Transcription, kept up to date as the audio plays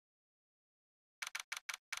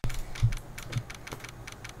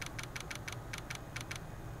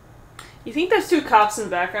You think those two cops in the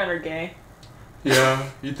background are gay? Yeah,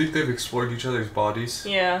 you think they've explored each other's bodies?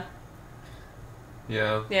 Yeah.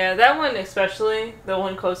 Yeah. Yeah, that one especially, the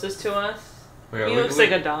one closest to us. Oh, yeah, He looks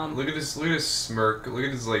like a dom. Look at his smirk. Look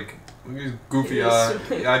at his goofy eye.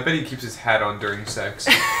 Yeah, I bet he keeps his hat on during sex.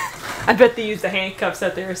 I bet they use the handcuffs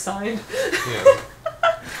that they're assigned. Yeah.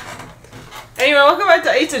 Anyway, welcome back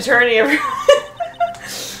to Ace Attorney, everyone.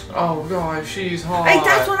 Oh god, she's hot. Hey,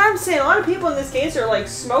 that's what I'm saying. A lot of people in this case are like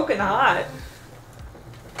smoking hot.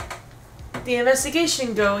 The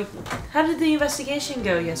investigation go. How did the investigation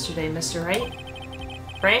go yesterday, Mr.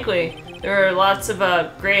 Wright? Frankly, there are lots of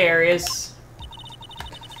gray areas.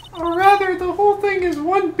 Or rather, the whole thing is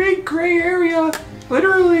one big gray area.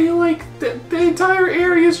 Literally, like, the entire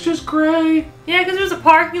area is just gray. Yeah, because there's a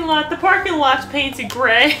parking lot. The parking lot's painted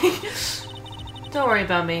gray. Don't worry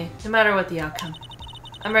about me, no matter what the outcome.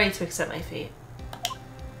 I'm ready to accept my fate.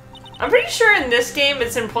 I'm pretty sure in this game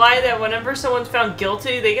it's implied that whenever someone's found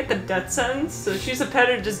guilty, they get the death sentence, so she's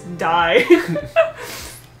better just die.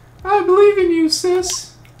 I believe in you,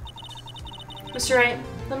 sis. Mr. Wright,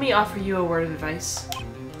 let me offer you a word of advice.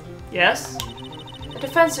 Yes? A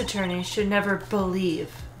defense attorney should never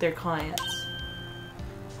believe their clients.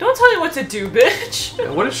 Don't tell me what to do, bitch!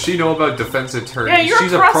 Yeah, what does she know about defense attorneys? Yeah,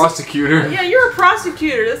 She's a prosecutor. Yeah, you're a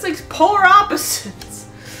prosecutor. That's like polar opposites.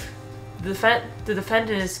 The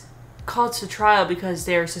defendant is called to trial because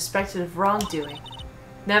they are suspected of wrongdoing.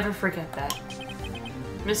 Never forget that.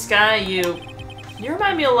 Miss Guy, you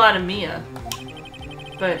remind me a lot of Mia.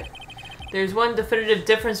 But there's one definitive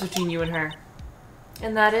difference between you and her.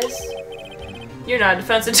 And that is, you're not a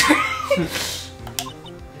defense attorney.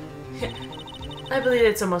 I believe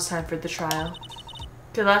it's almost time for the trial.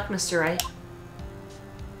 Good luck, Mr. Wright.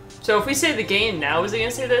 So if we say the game now, is it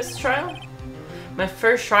gonna say this trial? My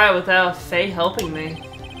first trial without Faye helping me.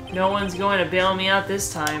 No one's going to bail me out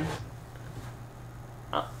this time.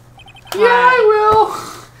 Yeah, I will!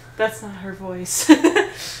 That's not her voice.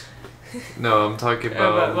 No, I'm talking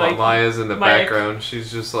about like, Maya's in the Maya. background.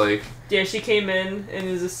 She's just like... Yeah, she came in and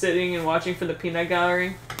is just sitting and watching for the peanut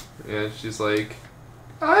gallery. Yeah, she's like...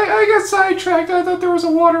 I got sidetracked. I thought there was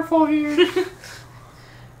a waterfall here. Man,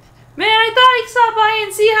 I thought I'd stop by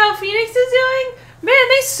and see how Phoenix is doing. Man,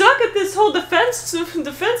 they suck at this whole defense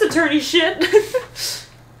attorney shit.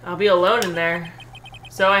 I'll be alone in there.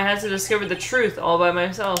 So I had to discover the truth all by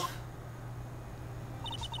myself.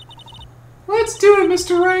 Let's do it,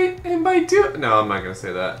 Mr. Wright. And by No, I'm not gonna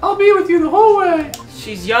say that. I'll be with you the whole way.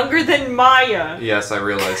 She's younger than Maya. Yes, I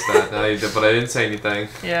realized that. But I didn't say anything.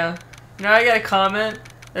 Yeah. Now I got a comment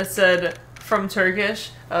that said, from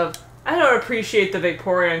Turkish, of, I don't appreciate the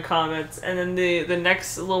Victorian comments. And then the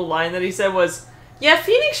next little line that he said was, yeah,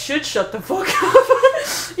 Phoenix should shut the fuck up.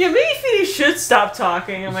 Yeah, maybe Phoenix should stop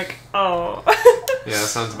talking. I'm like, oh. Yeah, that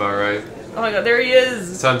sounds about right. Oh my god, there he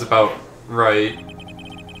is. Sounds about right.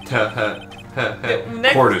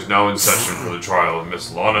 Court is now in session for the trial of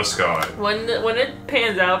Miss Lana Skye. When it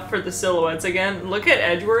pans out for the silhouettes again, look at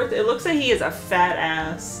Edgeworth. It looks like he is a fat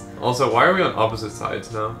ass. Also, why are we on opposite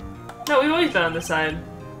sides now? No, we've always been on this side.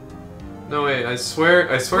 No wait, I swear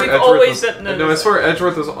We've Edgeworth always was, been no, I swear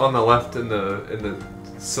Edgeworth was on the left in the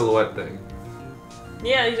silhouette thing.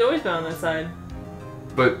 Yeah, he's always been on this side.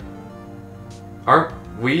 But aren't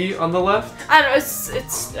we on the left? I don't know,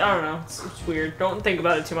 it's I don't know, it's weird. Don't think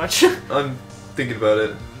about it too much. I'm thinking about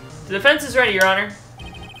it. The defense is ready, Your Honor.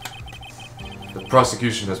 The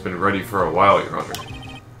prosecution has been ready for a while, Your Honor.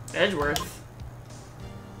 Edgeworth.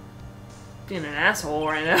 Being an asshole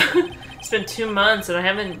right now. It's been 2 months and I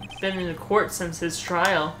haven't been in court since his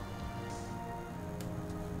trial.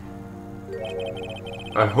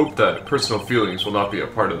 I hope that personal feelings will not be a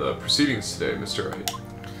part of the proceedings today, Mr. Wright.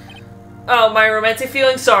 Oh, my romantic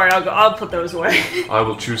feelings? Sorry, I'll put those away. I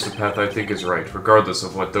will choose the path I think is right, regardless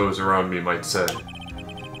of what those around me might say.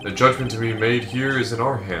 The judgment to be made here is in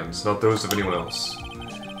our hands, not those of anyone else.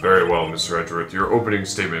 Very well, Mr. Edgeworth. Your opening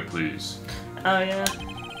statement, please. Oh, yeah.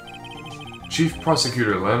 Chief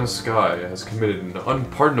Prosecutor Lana Skye has committed an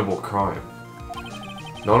unpardonable crime.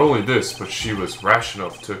 Not only this, but she was rash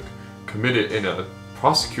enough to commit it in a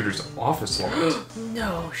prosecutor's office lot.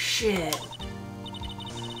 No shit.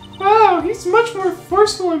 Wow, he's much more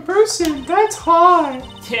forceful in person. That's hot.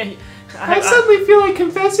 Yeah, I suddenly feel like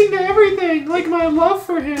confessing to everything, like my love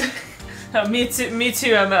for him. Oh, me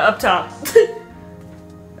too, I'm up top.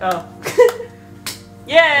 Oh.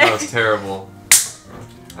 Yay! That was terrible.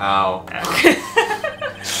 Ow.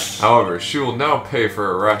 However, she will now pay for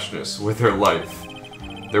her rashness with her life.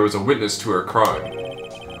 There was a witness to her crime.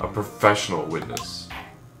 A professional witness.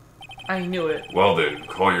 I knew it. Well then,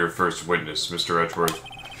 call your first witness, Mr. Edgeworth.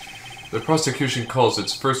 The prosecution calls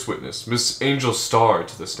its first witness, Miss Angel Starr,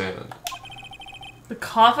 to the stand. The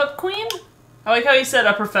cough-up queen? I like how he said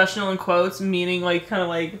a professional in quotes, meaning like kind of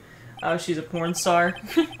like, oh, she's a porn star.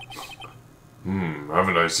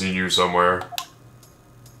 Haven't I seen you somewhere?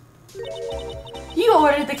 You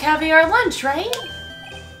ordered the caviar lunch, right?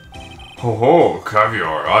 Ho ho,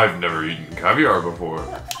 caviar. I've never eaten caviar before.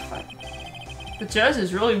 The judge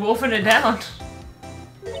is really wolfing it down.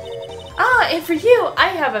 Ah, and for you, I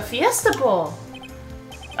have a Fiesta Bowl.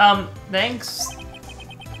 Thanks.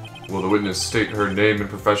 Will the witness state her name and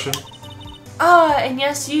profession? Ah, and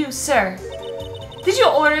yes, you, sir. Did you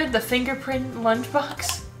order the fingerprint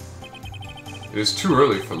lunchbox? It is too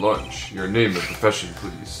early for lunch. Your name and profession,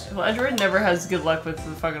 please. Well, Edward never has good luck with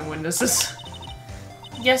the fucking witnesses.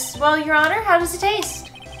 Yes, well, Your Honor, how does it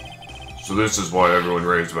taste? So this is why everyone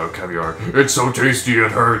raves about caviar. It's so tasty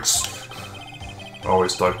it hurts. I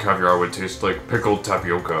always thought caviar would taste like pickled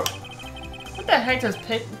tapioca. What the heck does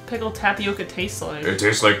pickled tapioca taste like? It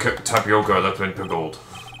tastes like tapioca that's been pickled.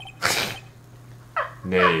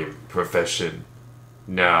 Name, profession,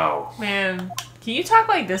 now. Man, can you talk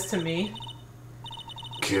like this to me?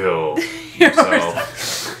 Kill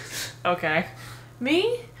yourself. Okay.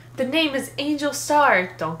 Me? The name is Angel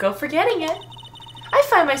Star. Don't go forgetting it. I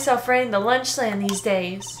find myself running the lunch stand these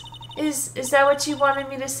days. Is that what you wanted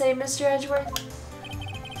me to say, Mr. Edgeworth?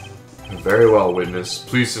 Very well, witness.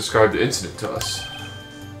 Please describe the incident to us.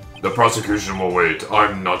 The prosecution will wait.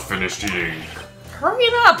 I'm not finished eating. Hurry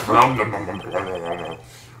it up!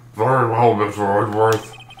 Very well, Mr.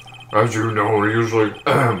 Edgeworth. As you know, we usually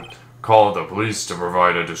call the police to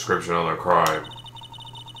provide a description of the crime.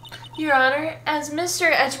 Your Honor, as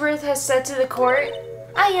Mr. Edgeworth has said to the court,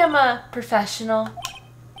 I am a professional.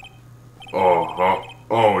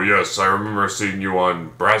 Oh, yes, I remember seeing you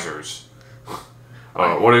on Brazzers.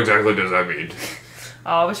 What exactly does that mean?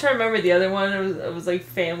 Oh, I was trying to remember the other one. It was like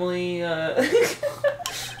family, I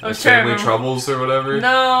was Family Troubles or whatever?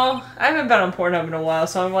 No, I haven't been on Pornhub in a while,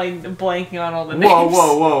 so I'm like blanking on all the names.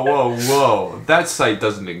 Whoa. That site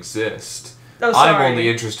doesn't exist. Oh, sorry. I'm only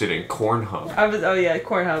interested in Cornhub. Oh yeah,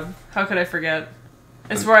 Cornhub. How could I forget?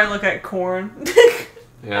 It's where I look at corn.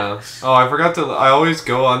 Yeah. Oh, I forgot to. I always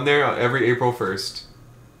go on there every April 1st.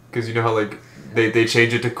 Because you know how, like, they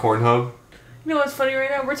change it to Cornhub? You know what's funny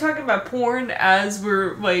right now? We're talking about porn as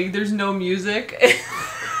we're, like, there's no music. And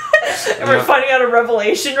we're finding out a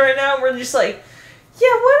revelation right now. We're just like,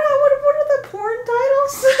 yeah, what are the porn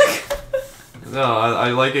titles? No,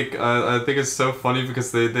 I like it. I think it's so funny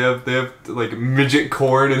because they have like midget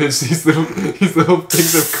corn and it's these little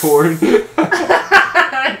things of corn.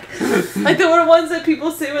 Like the ones that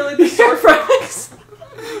people say with like the storefronts.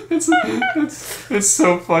 It's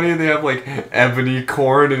so funny. They have like ebony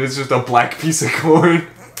corn and it's just a black piece of corn.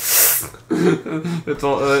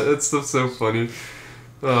 It's so funny.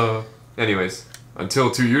 Anyways,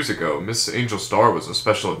 until 2 years ago, Miss Angel Starr was a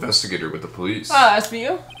special investigator with the police. That's me.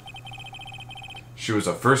 She was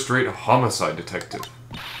a first-rate homicide detective.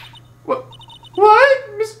 What?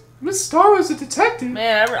 Miss Starr was a detective?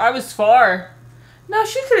 Man, I was far. No,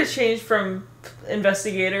 she could have changed from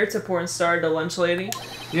investigator to porn star to lunch lady.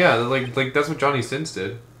 Yeah, like that's what Johnny Sins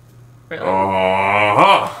did. Really?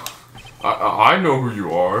 I know who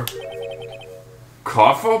you are.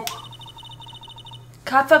 Cough up?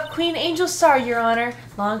 Cough up Queen Angel Star, Your Honor.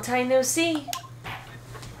 Long time no see.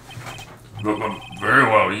 Very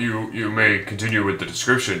well. You may continue with the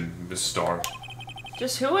description, Miss Starr.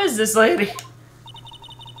 Just who is this lady?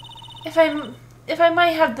 If I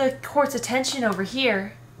might have the court's attention over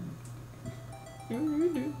here.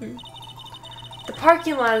 The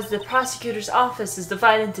parking lot of the prosecutor's office is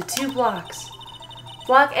divided into 2 blocks.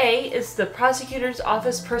 Block A is the prosecutor's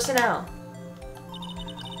office personnel.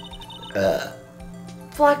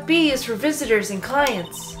 Block B is for visitors and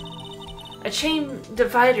clients. A chain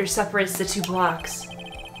divider separates the 2 blocks.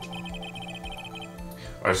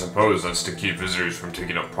 I suppose that's to keep visitors from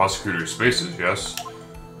taking up prosecutor spaces, yes?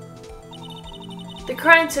 The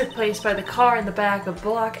crime took place by the car in the back of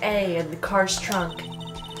Block A and the car's trunk.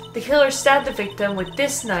 The killer stabbed the victim with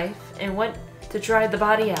this knife and went to dry the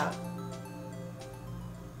body out.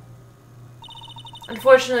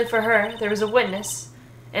 Unfortunately for her, there was a witness,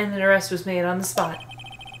 and an arrest was made on the spot.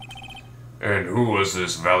 And who was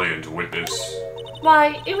this valiant witness?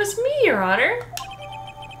 Why, it was me, Your Honor.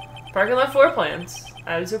 Parking lot floor plans.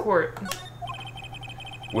 Out of court.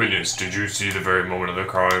 Witness, did you see the very moment of the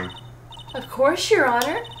crime? Of course, Your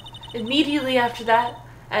Honor. Immediately after that,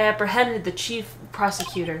 I apprehended the chief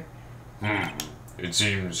prosecutor. It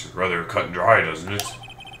seems rather cut and dry, doesn't it?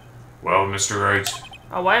 Well, Mr. Wright.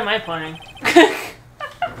 Oh, why am I playing?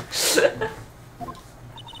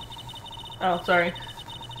 Oh, sorry.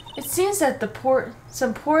 It seems that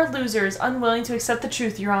some poor loser is unwilling to accept the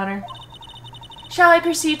truth, Your Honor. Shall I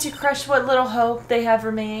proceed to crush what little hope they have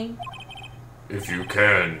remaining? If you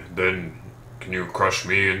can, then can you crush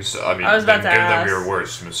me instead? I mean, I was about then to give ask. them your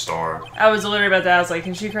worst, Miss Star. I was literally about to ask, like,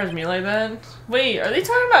 can she crush me like that? Wait, are they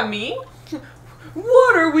talking about me?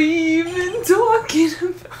 What are we even talking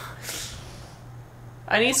about?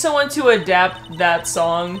 I need someone to adapt that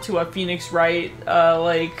song to a Phoenix Wright,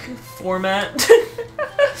 like, format.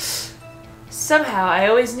 Somehow, I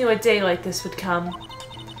always knew a day like this would come.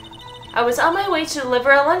 I was on my way to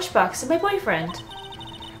deliver a lunchbox to my boyfriend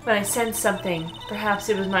when I sensed something. Perhaps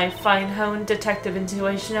it was my fine-honed detective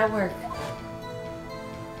intuition at work.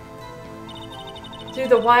 Through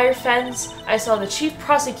the wire fence, I saw the chief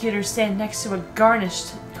prosecutor stand next to a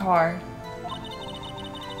garnished car.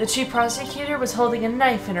 The chief prosecutor was holding a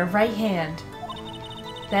knife in her right hand.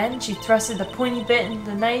 Then she thrusted the pointy bit in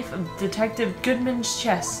the knife of Detective Goodman's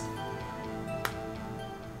chest.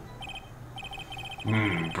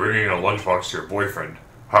 Bringing a lunchbox to your boyfriend.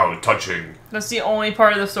 How touching. That's the only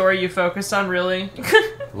part of the story you focused on, really?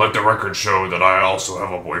 Let the record show that I also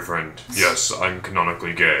have a boyfriend. Yes, I'm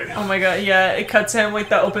canonically gay. Oh my god, yeah, it cuts him like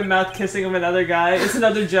the open mouth kissing of another guy. It's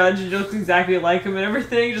another judge who looks exactly like him and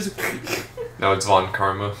everything. Just. Now it's Von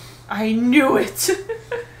Karma. I knew it!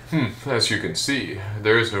 As you can see,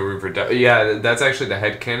 there is no room for doubt. Yeah, that's actually the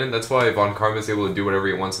headcanon. That's why Von Karma is able to do whatever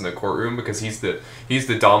he wants in the courtroom, because he's the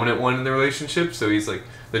dominant one in the relationship. So he's like,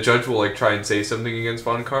 the judge will like try and say something against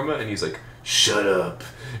Von Karma, and he's like, shut up.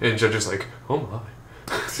 And the judge is like, oh my.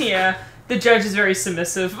 Yeah, the judge is very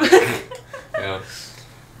submissive. Yeah.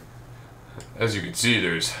 As you can see,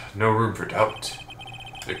 there's no room for doubt.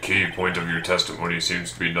 The key point of your testimony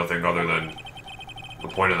seems to be nothing other than the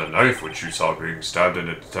point of the knife which you saw being stabbed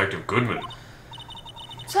into Detective Goodman.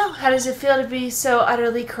 So, how does it feel to be so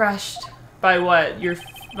utterly crushed? By what? You're,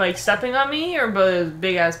 like, stepping on me? Or by a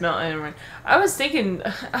big-ass mountain? I was thinking...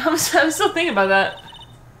 I was still thinking about that.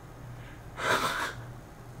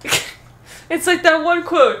 It's like that one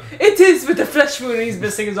quote. It is with the flesh wound and he's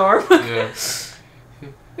missing his arm. Yeah.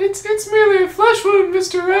 It's merely a flesh wound,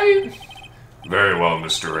 Mr. Wright. Very well,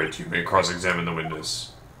 Mr. Wright. You may cross-examine the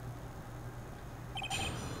witness.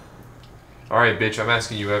 Alright, bitch, I'm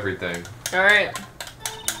asking you everything. Alright.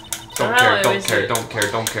 Don't care.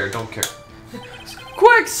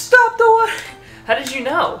 Quick, stop the water! How did you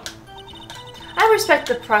know? I respect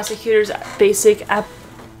the prosecutor's basic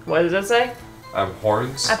what does that say?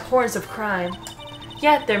 Abhorrence? Abhorrence of crime.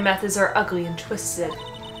 Yet their methods are ugly and twisted.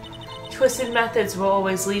 Twisted methods will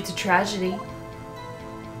always lead to tragedy.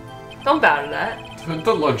 Don't bow to that.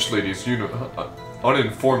 The lunch lady's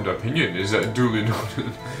uninformed opinion is duly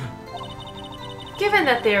noted. Given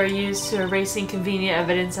that they are used to erasing convenient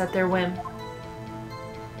evidence at their whim.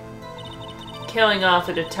 Killing off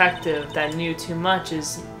a detective that knew too much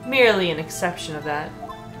is merely an exception of that.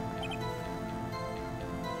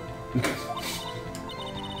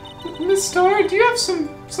 Miss Starr, do you have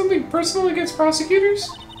something personal against prosecutors?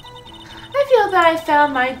 I feel that I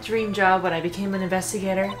found my dream job when I became an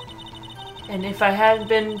investigator. And if I hadn't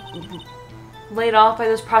been laid off by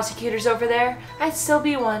those prosecutors over there, I'd still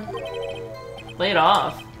be one. Laid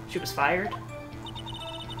off? She was fired?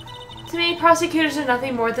 To me, prosecutors are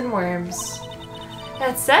nothing more than worms.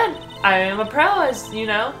 That said, I am a pro, as you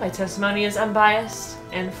know. My testimony is unbiased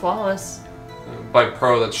and flawless. By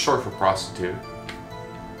pro, that's short for prostitute.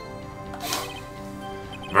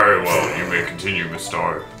 Very well, you may continue, Miss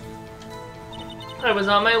Starr. I was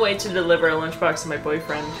on my way to deliver a lunchbox to my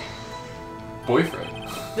boyfriend. Boyfriend?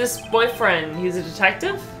 This boyfriend, he's a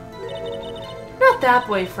detective? Not that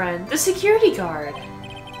boyfriend, the security guard.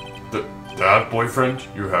 That boyfriend?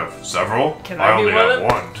 You have several? Can I be only one have of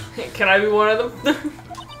one. Can I be one of them?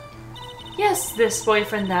 Yes, this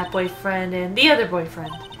boyfriend, that boyfriend, and the other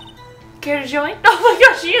boyfriend. Care to join? Oh my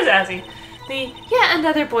gosh, she is asking. The yet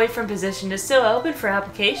another boyfriend position is still open for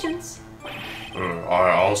applications.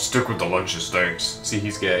 I'll stick with the lunches, thanks. See,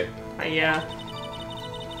 he's gay. Yeah.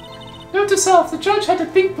 Note to self, the judge had to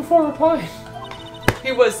think before replying.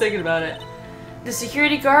 He was thinking about it. The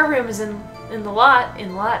security guard room is in lot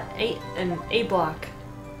 8 and A block.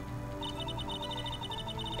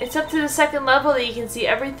 It's up to the second level that you can see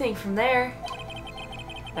everything from there.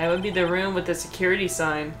 That would be the room with the security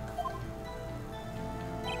sign.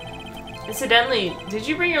 Incidentally, did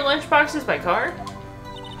you bring your lunch boxes by car?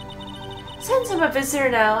 Since I'm a visitor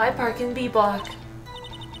now, I park in B block.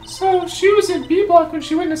 So, she was in B block when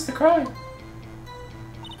she witnessed the crime.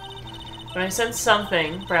 When I sense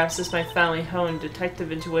something, perhaps it's my family-honed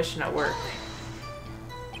detective intuition at work.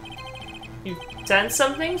 You sense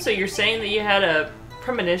something? So you're saying that you had a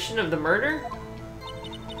premonition of the murder?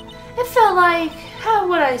 It felt like, how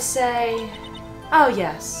would I say? Oh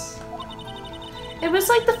yes. It was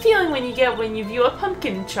like the feeling when you get when you view a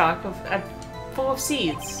pumpkin chock full of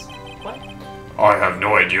seeds. What? I have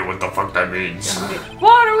no idea what the fuck that means.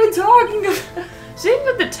 What are we talking about? Seeing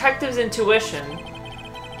the detective's intuition.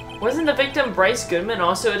 Wasn't the victim Bryce Goodman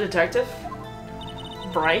also a detective?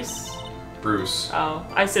 Bryce? Bruce. Oh,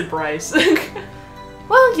 I said Bryce.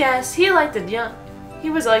 Well, yes, he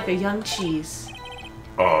was like a young cheese.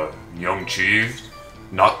 Young cheese?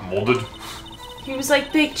 Not molded? He was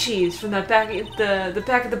like big cheese from the back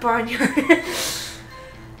of the barnyard.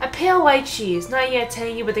 A pale white cheese, not yet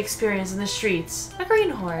tangy with experience in the streets. A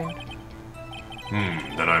greenhorn.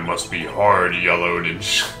 Then I must be hard yellowed and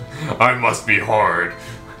I must be hard.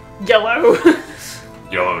 Yellow.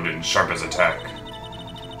 Yellowed and sharp as a tack.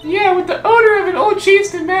 Yeah, with the odor of an old cheese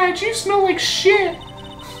to match, you smell like shit.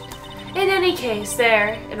 In any case,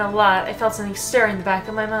 there, in a lot, I felt something stir in the back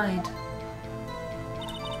of my mind.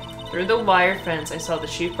 Through the wire fence, I saw the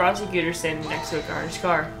chief prosecutor standing next to a Garner's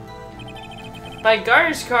car. By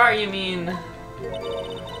Garner's car, you mean...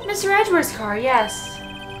 Mr. Edgeworth's car, yes.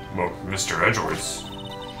 Well, Mr. Edgeworth's.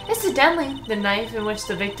 Incidentally, the knife in which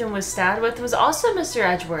the victim was stabbed with was also Mr.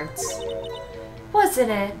 Edgeworth's. Wasn't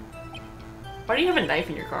it? Why do you have a knife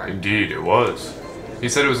in your car? Indeed, it was. He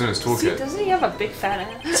said it was in his toolkit. Doesn't he have a big fat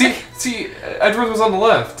ass? See, Edgeworth was on the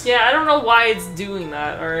left. Yeah, I don't know why it's doing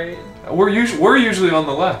that, alright? We're usually on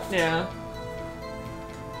the left. Yeah.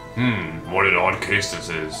 What an odd case this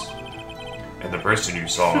is. And the person you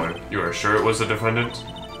saw, you are sure it was the defendant?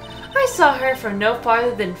 I saw her from no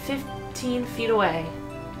farther than 15 feet away.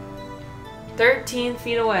 13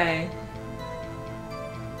 feet away.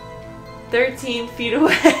 13 feet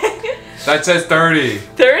away. That says 30.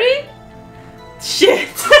 30? Shit.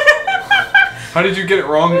 How did you get it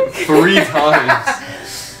wrong 3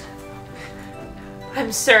 times?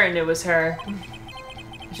 I'm certain it was her.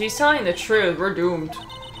 If she's telling the truth, we're doomed.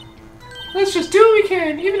 Let's just do what we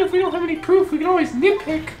can. Even if we don't have any proof, we can always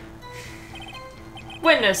nitpick.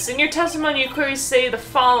 Witness, in your testimony you clearly say the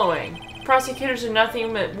following. Prosecutors are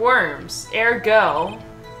nothing but worms. Ergo,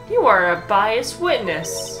 you are a biased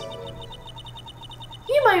witness.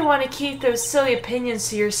 You might want to keep those silly opinions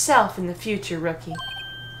to yourself in the future, rookie.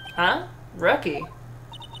 Huh? Rookie?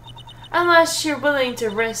 Unless you're willing to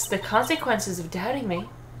risk the consequences of doubting me.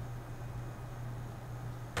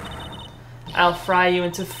 I'll fry you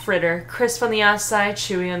into fritter, crisp on the outside,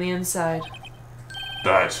 chewy on the inside.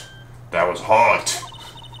 That was hot.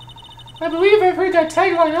 I believe I've heard that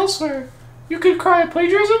tagline elsewhere. You could cry at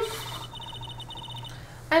plagiarism?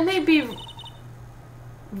 I may be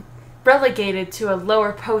relegated to a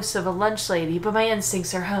lower post of a lunch lady, but my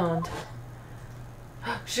instincts are honed.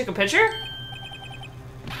 She took a picture?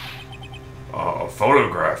 A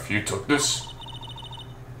photograph. You took this?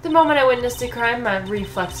 The moment I witnessed a crime, my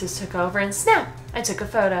reflexes took over, and snap! I took a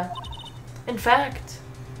photo. In fact,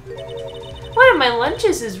 one of my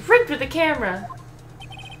lunches is rigged with a camera.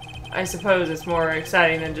 I suppose it's more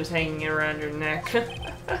exciting than just hanging it around your neck.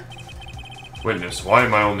 Witness, why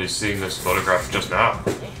am I only seeing this photograph just now?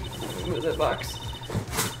 Move that box.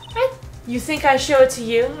 You think I show it to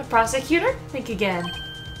you, a prosecutor? Think again.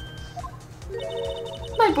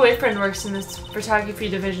 My boyfriend works in this photography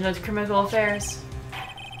division of criminal affairs.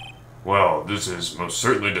 Well, this is most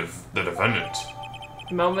certainly the defendant.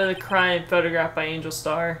 Moment of the crime photographed by Angel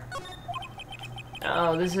Star.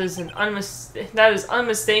 Oh, this is that is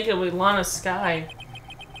unmistakably Lana Skye.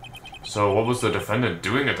 So what was the defendant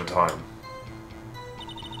doing at the time?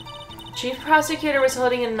 Chief prosecutor was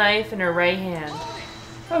holding a knife in her right hand.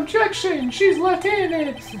 Objection! She's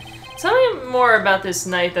left-handed! Tell me more about this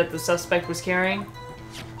knife that the suspect was carrying.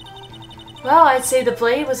 Well, I'd say the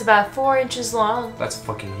blade was about 4 inches long. That's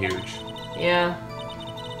fucking huge. Yeah.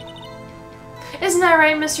 Isn't that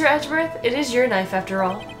right, Mr. Edgeworth? It is your knife, after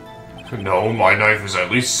all. No, my knife is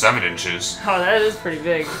at least 7 inches. Oh, that is pretty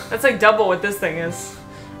big. That's like double what this thing is.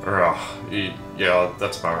 Yeah,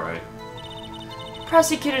 that's about right.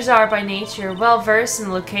 Prosecutors are, by nature, well-versed in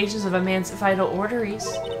the locations of a man's vital arteries.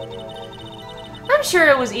 I'm sure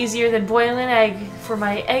it was easier than boiling an egg for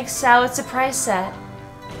my egg salad surprise set.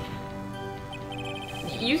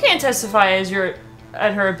 You can't testify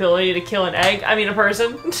at her ability to kill an egg. I mean, a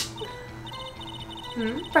person.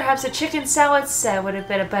 Perhaps a chicken salad set would have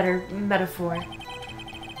been a better metaphor.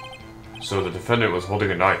 So the defendant was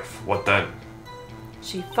holding a knife. What then?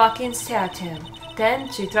 She fucking stabbed him.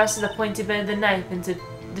 Then she thrusted the pointy bit of the knife into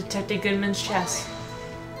Detective Goodman's chest.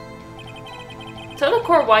 Tell the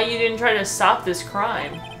court why you didn't try to stop this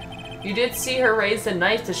crime. You did see her raise the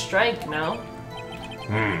knife to strike, no?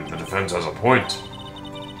 The defense has a point.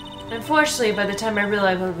 Unfortunately, by the time I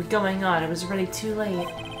realized what was going on, it was already too late.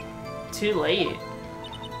 Too late?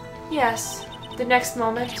 Yes. The next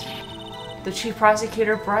moment, the chief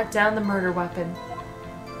prosecutor brought down the murder weapon.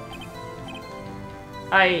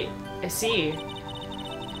 I see.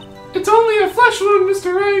 It's only a flesh wound,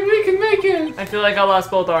 Mr. Wright. We can make it. I feel like I lost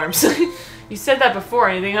both arms. You said that before.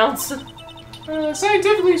 Anything else?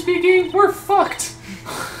 Scientifically speaking, we're fucked.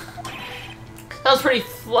 That was pretty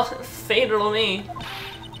fatal to me.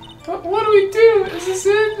 What do we do? Is this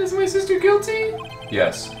it? Is my sister guilty?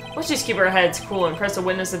 Yes. Let's just keep our heads cool and press a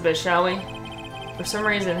witness a bit, shall we? For some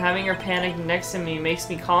reason, having her panic next to me makes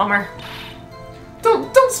me calmer.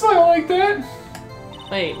 Don't smile like that.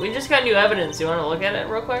 Wait, we just got new evidence. You want to look at it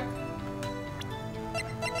real quick?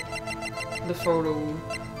 The photo.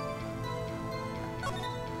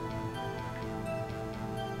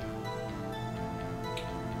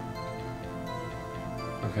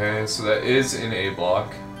 Okay, so that is in A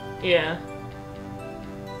block. Yeah.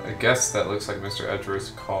 I guess that looks like Mr.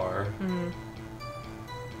 Edgeworth's car. Mm-hmm.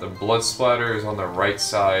 The blood splatter is on the right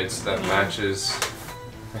side, so that matches.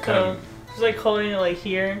 She's like holding it like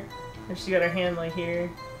here, and she's got her hand like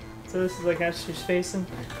here. So this is like how she's facing.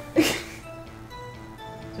 So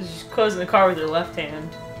she's closing the car with her left hand.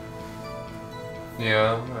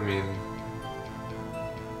 Yeah, I mean.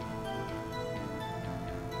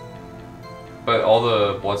 But all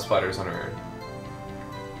the blood splatters on her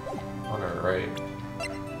right.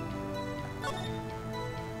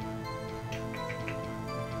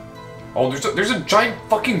 Oh, there's a giant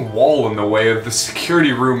fucking wall in the way of the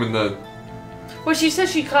security room in the. Well, she said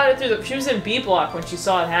she caught it through the. She was in B block when she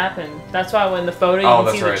saw it happen. That's why when the photo you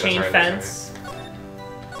can see the chain fence.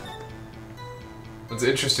 It's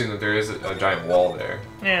interesting that there is a giant wall there.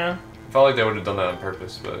 Yeah. I felt like they would have done that on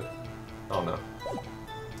purpose, but I don't know.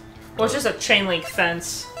 Well, it's just a chain link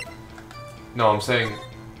fence. No, I'm saying,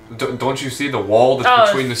 don't you see the wall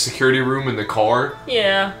that's between the security room and the car?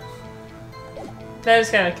 Yeah. That is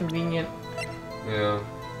kind of convenient. Yeah.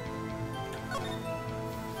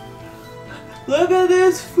 Look at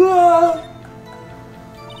this floor!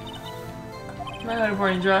 My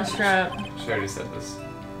hoverboard draw strap. She already said this.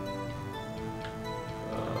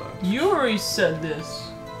 You already said this.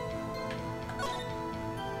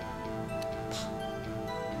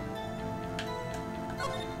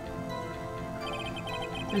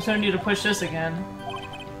 There's no need to push this again.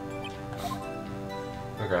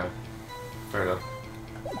 Okay. Fair enough.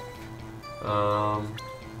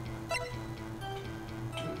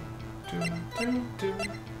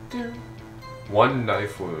 One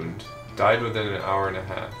knife wound. Died within an hour and a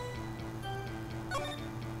half.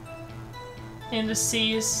 And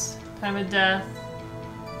deceased. Time of death.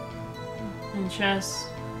 In chest.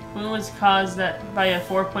 Wound was caused by a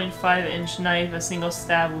 4.5-inch knife. A single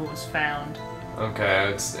stab wound was found.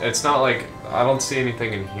 Okay, it's not like I don't see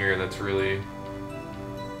anything in here that's really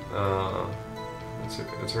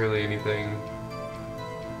it's really anything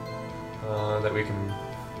that we can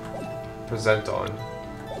present on.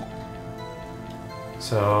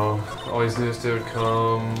 So always knew this day would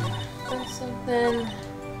come. That's something.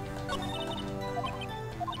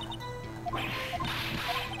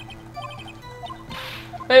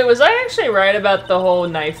 Wait, was I actually right about the whole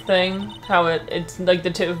knife thing? How it's like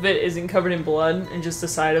the tip of it isn't covered in blood and just the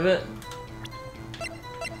side of it?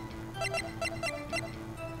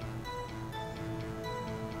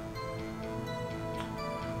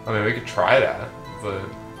 I mean, we could try that, but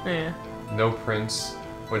Yeah. no prints,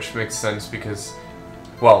 which makes sense because,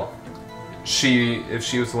 well, if she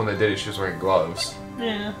was the one that did it, she was wearing gloves.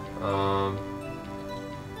 Yeah.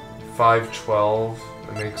 512,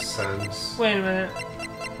 that makes sense. Wait a minute.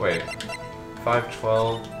 Wait,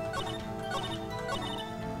 512.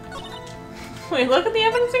 Wait, look at the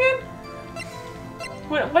evidence again?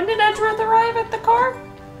 When did Edgeworth arrive at the car?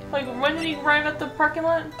 Like, when did he arrive at the parking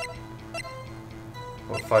lot?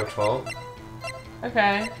 What, 512?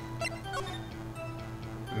 Okay.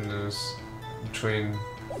 And it was between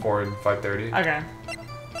 4 and 5:30. Okay.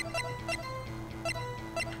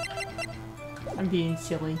 I'm being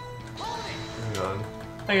silly. Hang on.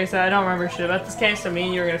 Like I said, I don't remember shit about this case, so me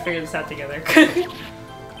and you are gonna figure this out together.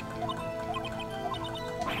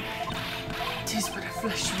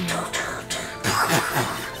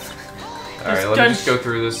 Alright, let me just go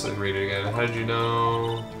through this and read it again. How did you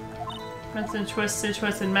know?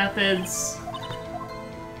 Twisted methods.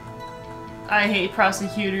 I hate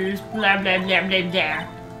prosecutors. Blah blah blah blah blah.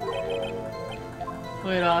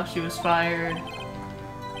 Laid off, she was fired.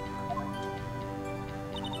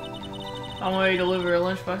 On my way to deliver a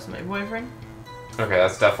lunchbox to my boyfriend. Okay,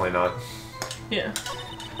 that's definitely not. Yeah.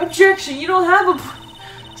 Objection! You don't have a.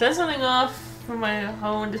 Send something off from my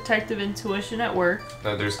own detective intuition at work.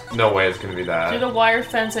 No, there's no way it's gonna be that. Through the wire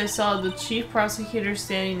fence, I saw the chief prosecutor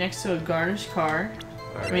standing next to a garnished car.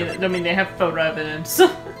 Right. I mean, they have photo evidence.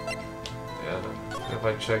 Yeah. If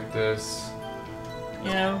I check this.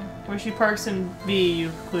 You know, where she parks in B,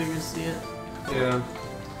 you clearly see it. Yeah.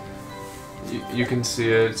 You can see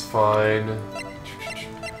it. It's fine.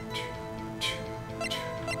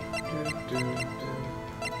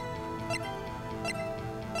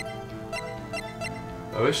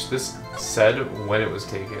 I wish this said when it was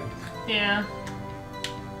taken. Yeah.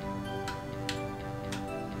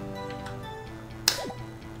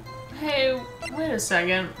 Hey, wait a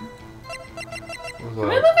second. Can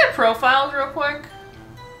we look at profiles real quick?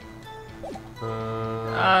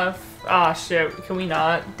 Oh shit, can we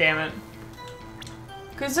not? Damn it.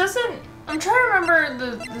 Cause I'm trying to remember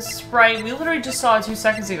the sprite, we literally just saw it 2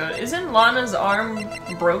 seconds ago. Isn't Lana's arm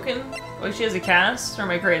broken? Like she has a cast? Or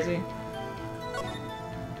am I crazy?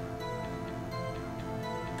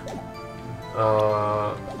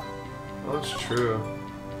 That's true.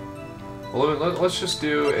 Well, let's just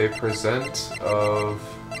do a present of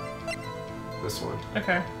this one.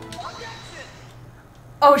 Okay.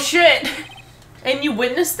 Oh shit! And you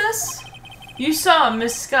witnessed this? You saw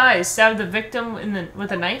Miss Sky stab the victim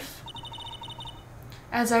with a knife?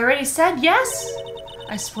 As I already said, yes!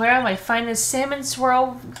 I swear on my finest salmon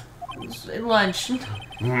swirl lunch.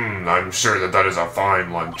 I'm sure that is a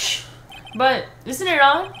fine lunch. But, isn't it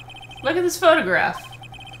odd? Look at this photograph.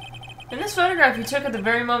 In this photograph you took at the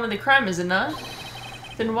very moment of the crime, is it not?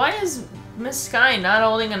 Then why is Miss Sky not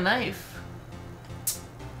holding a knife?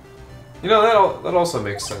 You know, that also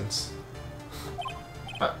makes sense.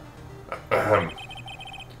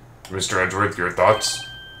 Mr. Edgeworth, your thoughts?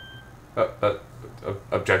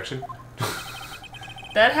 Objection?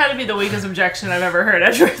 That had to be the weakest objection I've ever heard,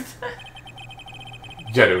 Edgeworth.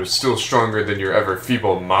 Yet it was still stronger than your ever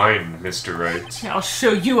feeble mind, Mr. Wright. I'll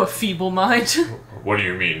show you a feeble mind. What do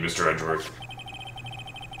you mean, Mr. Edgeworth?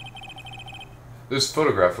 This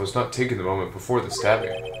photograph was not taken the moment before the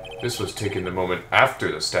stabbing. This was taken the moment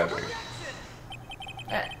after the stabbing.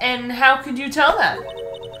 And how could you tell that?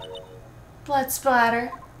 Blood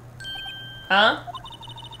splatter. Huh?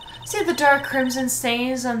 See the dark crimson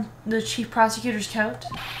stains on the chief prosecutor's coat?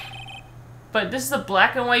 But this is a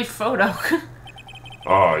black and white photo.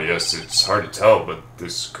 Ah, yes, it's hard to tell, but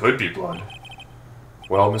this could be blood.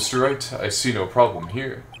 Well, Mr. Wright, I see no problem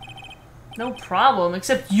here. No problem,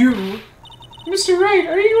 except you. Mr. Wright,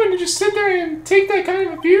 are you going to just sit there and take that kind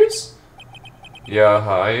of abuse? Yeah,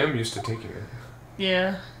 I am used to taking it.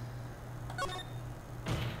 Yeah.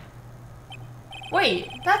 Wait,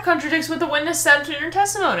 that contradicts what the witness said in her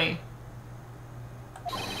testimony.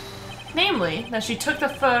 Namely, that she took the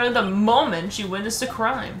photo the moment she witnessed the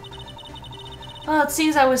crime. Well, it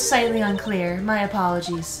seems I was slightly unclear. My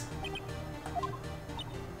apologies.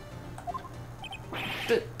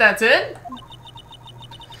 That's it?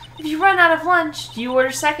 If you run out of lunch, you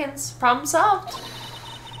order seconds. Problem solved.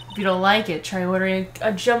 If you don't like it, try ordering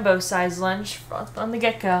a jumbo-sized lunch on the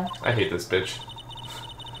get-go. I hate this bitch.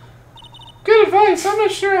 Good advice. I'm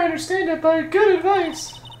not sure I understand it, but good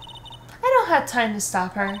advice. I don't have time to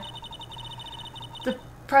stop her. The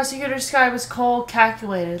prosecutor's Sky was cold,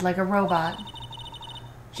 calculated, like a robot.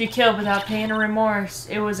 She killed without pain or remorse.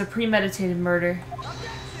 It was a premeditated murder.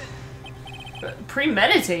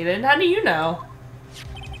 Premeditated? How do you know?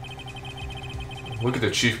 Look at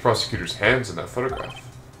the chief prosecutor's hands in that photograph.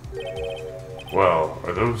 Well,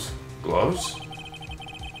 are those gloves?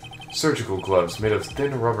 Surgical gloves made of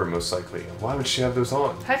thin rubber, most likely. Why would she have those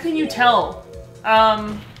on? How can you tell?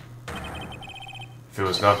 If it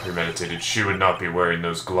was not premeditated, she would not be wearing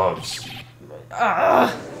those gloves.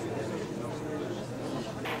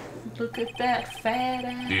 Look at that fat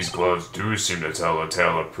ass. These gloves do seem to tell a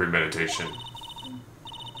tale of premeditation.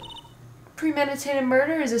 Premeditated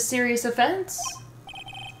murder is a serious offense.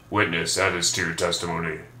 Witness, add this to your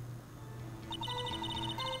testimony.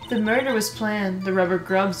 The murder was planned. The rubber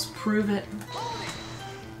gloves prove it.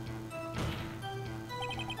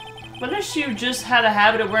 What if she just had a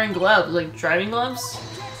habit of wearing gloves, like driving gloves?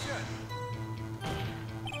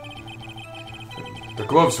 The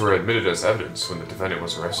gloves were admitted as evidence when the defendant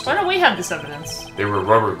was arrested. Why don't we have this evidence? They were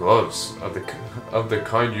rubber gloves of the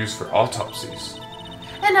kind used for autopsies.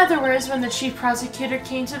 In other words, when the chief prosecutor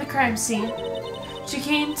came to the crime scene, she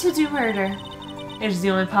came to do murder. It is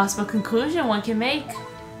the only possible conclusion one can make.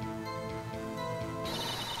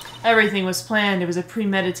 Everything was planned. It was a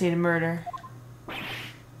premeditated murder.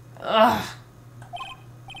 Ugh.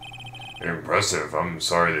 Impressive. I'm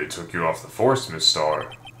sorry they took you off the force, Miss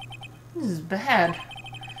Starr. This is bad.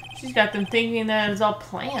 She's got them thinking that it's all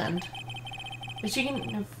planned. If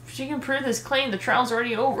she can prove this claim, the trial's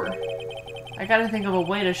already over. I gotta think of a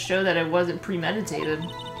way to show that it wasn't premeditated.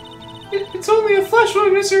 It's only a flesh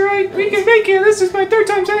wound, Mr. Wright. We can make it. This is my 3rd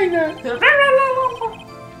time saying that.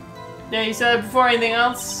 Yeah, you said it before. Anything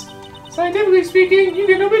else? Scientifically speaking, you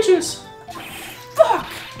get no bitches.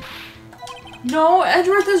 Fuck! No,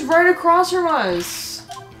 Edgeworth is right across from us.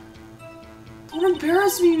 Don't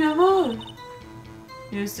embarrass me, Mama.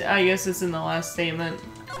 I guess it's in the last statement.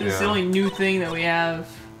 It's the only new thing that we have.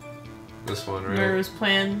 This one, right? Murder was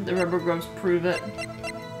planned. The rubber gloves prove it.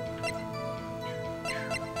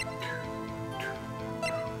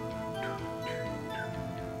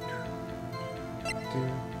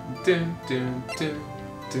 Dun, dun, dun,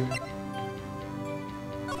 dun.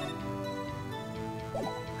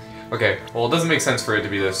 Okay, well, it doesn't make sense for it to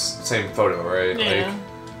be this same photo, right? Yeah.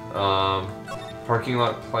 Like, parking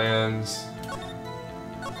lot plans.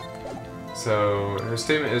 So, her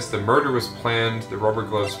statement is the murder was planned, the rubber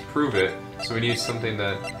gloves prove it, so we need something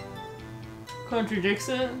that... Contradicts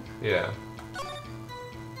it? Yeah.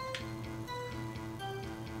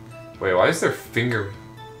 Wait, why is there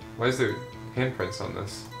handprints on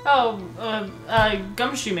this? Oh,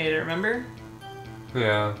 Gumshoe made it, remember?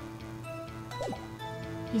 Yeah.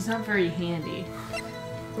 He's not very handy.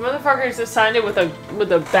 The motherfucker just signed it with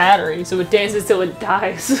a battery, so it dances till it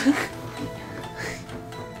dies.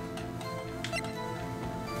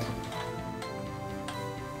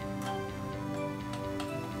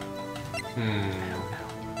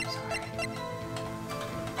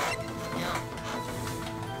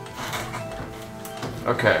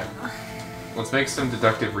 Okay. Let's make some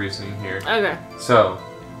deductive reasoning here. Okay. So,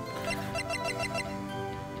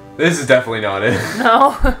 this is definitely not it.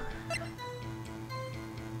 No.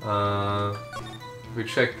 If we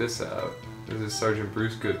check this out, this is Sergeant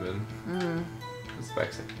Bruce Goodman. It's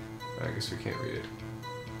vexing. I guess we can't read it.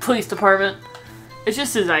 Police department. It's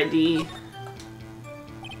just his ID.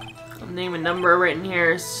 Name and number right in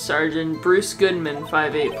here. Sergeant Bruce Goodman,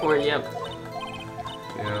 584. Yep.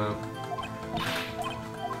 Yeah.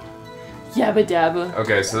 Yabba dabba.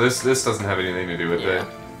 Okay, so this doesn't have anything to do with it.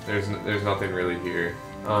 There's nothing really here.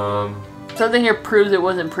 Something here proves it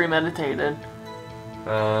wasn't premeditated.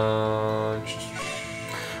 Well,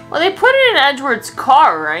 they put it in Edgeworth's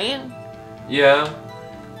car, right? Yeah.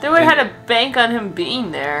 They would have had a bank on him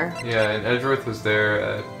being there. Yeah, and Edgeworth was there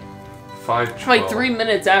at 5:12. Like 3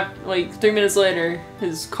 minutes after, like 3 minutes later,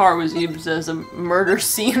 his car was used as a murder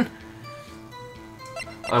scene.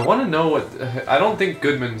 I want to know what. I don't think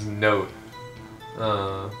Goodman's note.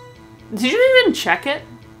 Did you even check it?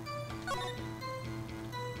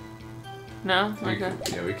 No? Okay.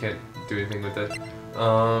 We can't do anything with it.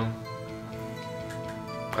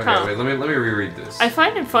 Okay, wait, let me reread this. I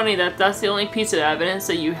find it funny that that's the only piece of evidence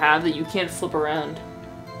that you have that you can't flip around.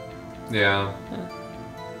 Yeah.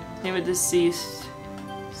 Name of deceased.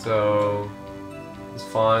 So, it's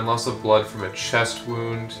fine. Loss of blood from a chest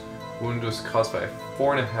wound. Wound was caused by a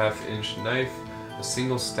 4.5-inch knife. A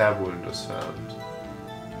single stab wound was found.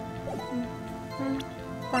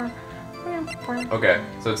 Okay,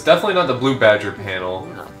 so it's definitely not the Blue Badger panel.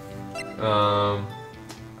 No.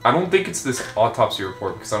 I don't think it's this autopsy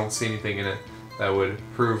report because I don't see anything in it that would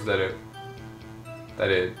prove that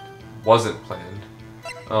it wasn't planned.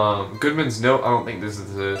 Goodman's note, I don't think this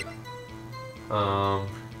is it.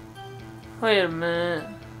 Wait a minute.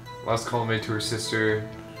 Last call made to her sister.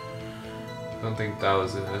 I don't think that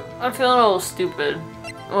was it. I'm feeling a little stupid.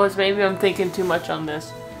 Or maybe I'm thinking too much on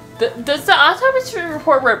this. Does the autopsy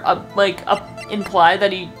report imply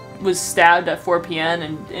that he was stabbed at 4 p.m.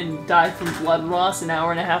 and died from blood loss an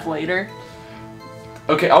hour and a half later?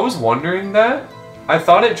 Okay, I was wondering that. I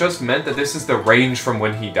thought it just meant that this is the range from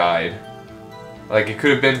when he died. Like, it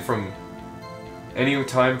could have been from any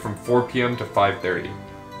time from 4 p.m. to 5:30.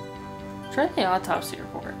 Try the autopsy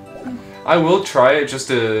report. I will try it just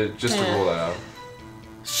to rule that out.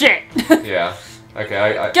 Shit! Yeah.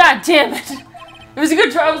 Okay, God damn it! It was a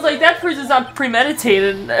good try. I was like, that proves it's not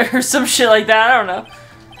premeditated or some shit like that. I don't know.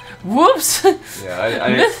 Whoops! Yeah, I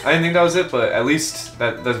didn't think that was it, but at least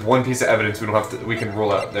that's one piece of evidence we can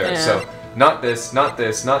rule out there. Yeah. So, not this, not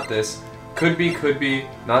this, not this. Could be,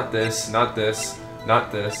 not this, not this,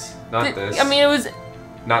 not this, not this. I mean, it was...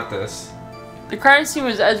 Not this. The crime scene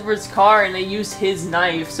was Edgeworth's car, and they used his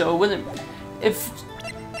knife, so it wasn't... Because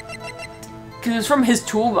it was from his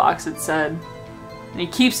toolbox, it said. And he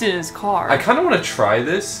keeps it in his car. I kind of want to try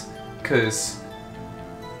this, because...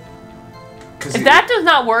 If that does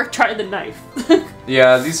not work, try the knife.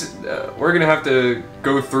 Yeah, these we're gonna have to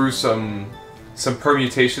go through some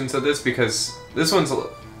permutations of this, because this one's a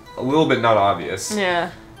little bit not obvious.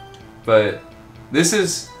 Yeah. But This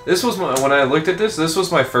was when I looked at this. This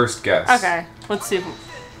was my first guess. Okay, let's see if...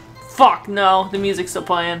 Fuck, no. The music's still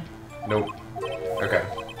playing. Nope. Okay.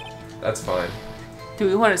 That's fine. Do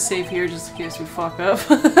we want to save here just in case we fuck up?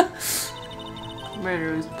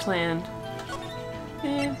 Murder was planned.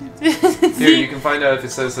 Here, you can find out if it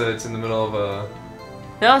says that it's in the middle of a...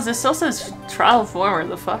 No, this still says trial former,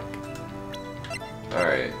 the fuck?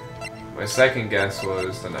 Alright. My second guess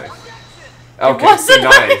was the knife. Okay, was the the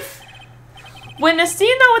knife. Witness, do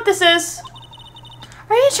you know what this is?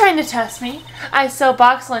 Are you trying to test me? I sell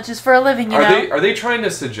box lunches for a living, you know. Are they trying to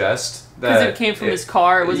suggest that... Because it came from his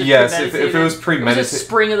car, was it yes, premeditated? if it was premeditated... It was a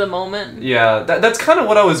spring of the moment? Yeah, that's kind of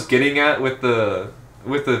what I was getting at with the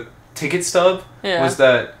ticket stub. Yeah. Was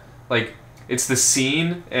that, like, it's the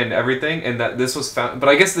scene and everything, and that this was found... But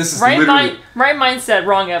I guess this is right literally... Right mindset,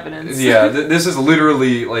 wrong evidence. Yeah, this is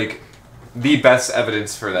literally, like, the best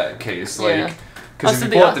evidence for that case. Like, because if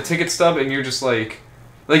you pull out the ticket stub and you're just like,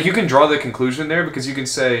 you can draw the conclusion there because you can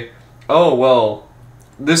say, oh, well,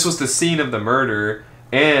 this was the scene of the murder,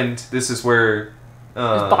 and this is where... his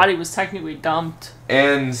body was technically dumped.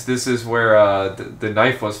 And this is where the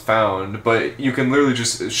knife was found, but you can literally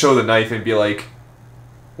just show the knife and be like,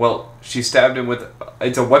 well, she stabbed him with...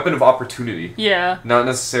 It's a weapon of opportunity. Yeah. Not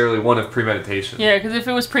necessarily one of premeditation. Yeah, because if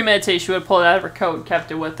it was premeditation, she would have pulled it out of her coat and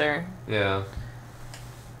kept it with her. Yeah.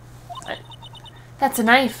 That's a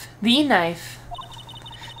knife. The knife.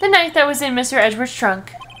 The knife that was in Mr. Edgeworth's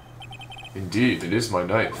trunk. Indeed, it is my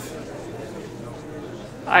knife.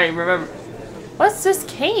 I remember. What's this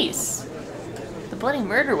case? The bloody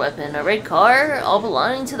murder weapon, a red car, all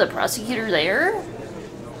belonging to the prosecutor there?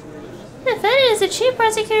 The defendant is the chief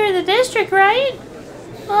prosecutor of the district, right?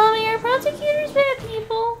 Well, we are prosecutors, bad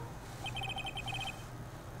people.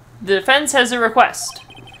 The defense has a request.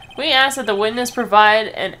 We ask that the witness provide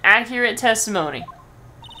an accurate testimony.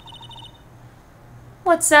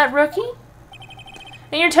 What's that, rookie?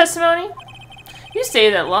 In your testimony, you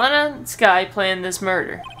say that Lana Skye planned this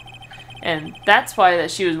murder. And that's why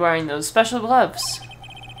that she was wearing those special gloves.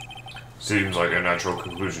 Seems like a natural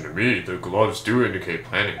conclusion to me. The gloves do indicate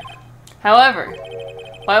planning. However,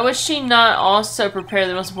 why would she not also prepare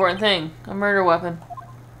the most important thing? A murder weapon.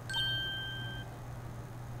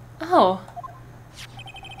 Oh.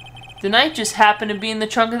 The knife just happened to be in the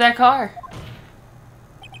trunk of that car.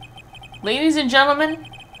 Ladies and gentlemen,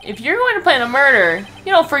 if you're going to plan a murder,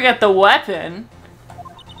 you don't forget the weapon.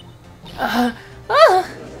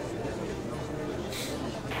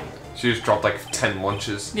 She just dropped like 10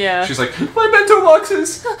 lunches. Yeah. She's like, my bento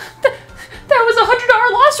boxes! That was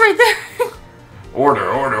 $100 loss right there!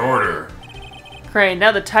 Order. Great,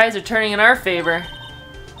 now the tides are turning in our favor.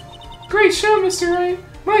 Great show, Mr. Wright.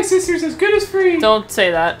 My sister's as good as free. Don't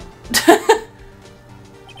say that.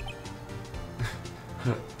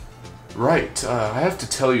 Right, I have to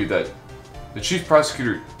tell you that the chief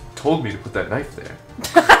prosecutor told me to put that knife there.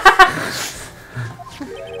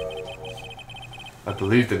 I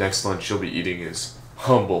believe the next lunch you'll be eating is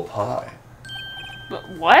humble pie. But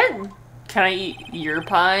what? Can I eat your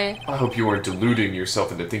pie? I hope you aren't deluding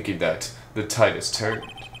yourself into thinking that the tide has turned.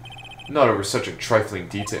 Not over such a trifling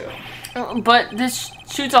detail. But this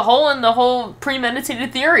shoots a hole in the whole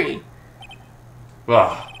premeditated theory.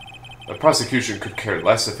 Ah, the prosecution could care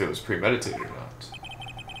less if it was premeditated or not.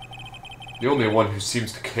 The only one who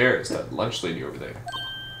seems to care is that lunch lady over there.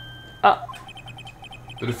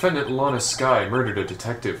 The defendant, Lana Skye, murdered a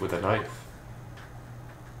detective with a knife.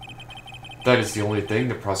 That is the only thing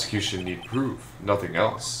the prosecution need prove, nothing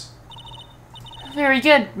else. Very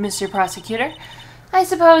good, Mr. Prosecutor. I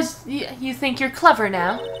suppose you think you're clever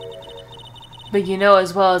now. But you know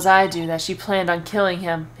as well as I do that she planned on killing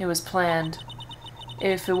him. It was planned.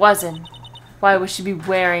 If it wasn't, why would she be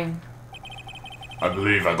wearing... I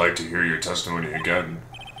believe I'd like to hear your testimony again.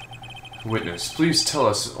 Witness, please tell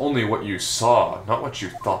us only what you saw, not what you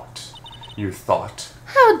thought. You thought.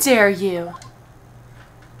 How dare you?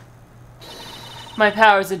 My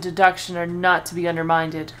powers of deduction are not to be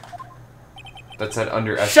undermined. That's that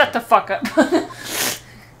underestimate. Shut the fuck up.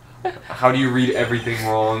 How do you read everything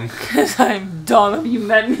wrong? Because I'm dumb. Have you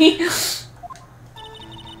met me?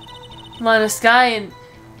 Lana Skye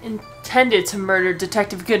intended to murder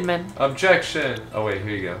Detective Goodman. Objection! Oh wait,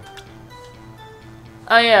 here you go.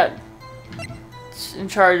 Oh yeah. In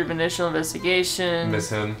charge of initial investigation. Miss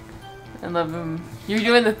him. I love him. You're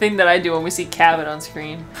doing the thing that I do when we see Cabot on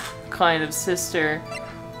screen. Client of sister.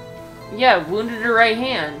 Yeah, wounded her right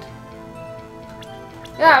hand.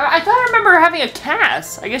 Yeah, I thought I remember her having a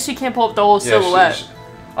cast. I guess she can't pull up the whole silhouette.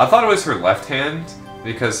 I thought it was her left hand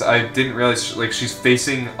because I didn't realize she's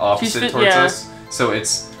facing opposite towards us. So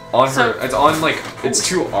it's On So- her, it's on like, it's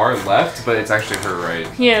to our left, but it's actually her right.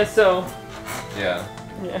 Yeah, so... Yeah.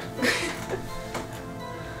 Yeah.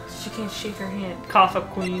 She can't shake her hand. Cough up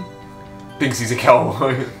queen. Thinks he's a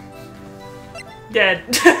cowboy. Dead.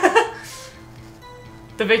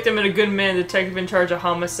 The victim and a good man, detective in charge of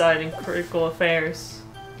homicide and critical affairs.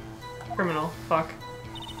 Criminal. Fuck.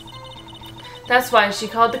 That's why she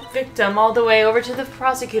called the victim all the way over to the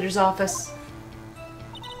prosecutor's office.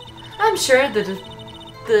 I'm sure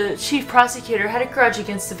the chief prosecutor had a grudge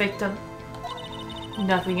against the victim.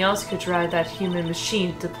 Nothing else could drive that human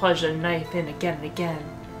machine to plunge a knife in again and again.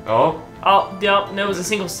 Oh? Oh, yep, no, it was a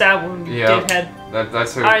single stab wound, you Yeah. dickhead.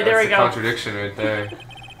 That's her. Alright, there that's we the go. contradiction right there.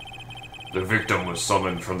 The victim was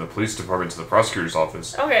summoned from the police department to the prosecutor's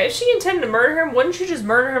office. Okay, if she intended to murder him, wouldn't you just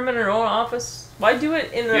murder him in her own office? Why do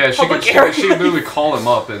it in the Yeah, she public could, area? she could literally call him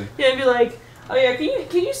up and... Yeah, and be like, oh yeah,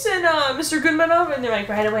 can you send Mr. Goodman up? And they're like,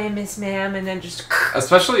 right away, Miss Ma'am, and then just...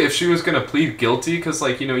 Especially if she was gonna plead guilty, because,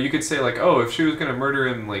 like, you know, you could say, like, oh, if she was gonna murder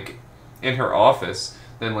him, like, in her office,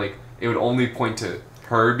 then, like, it would only point to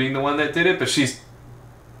her being the one that did it, but she,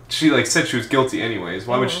 like, said she was guilty anyways.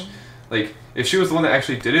 Why would she... Like, if she was the one that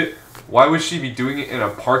actually did it, why would she be doing it in a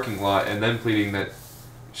parking lot and then pleading that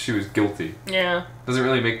she was guilty? Yeah. Doesn't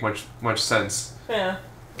really make much sense. Yeah.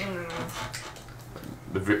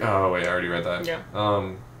 Oh, wait, I already read that. Yeah.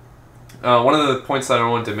 One of the points that I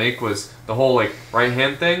wanted to make was the whole, like, right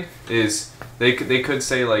hand thing is they could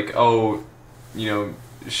say, like, oh, you know,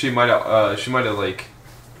 she might have like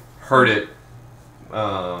heard it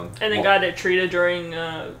And then got it treated during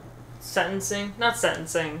sentencing. Not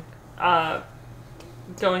sentencing.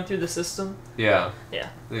 Going through the system. Yeah. Yeah.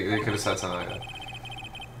 They could have said something like that.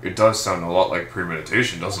 It does sound a lot like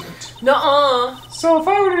premeditation, doesn't it? Nuh-uh. So if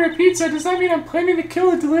I order a pizza, does that mean I'm planning to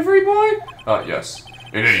kill the delivery boy? Yes.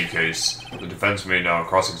 In any case, the defense may now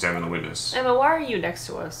cross-examine the witness. Emma, why are you next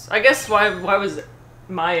to us? I guess why was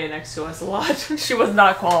Maya next to us a lot? She was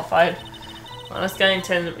not qualified. Honest guy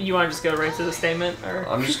intended. You want to just go right to the statement, or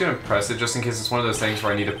I'm just gonna press it just in case it's one of those things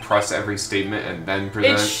where I need to press every statement and then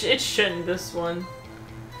present. it shouldn't. This one.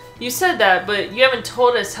 You said that, but you haven't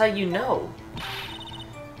told us how you know.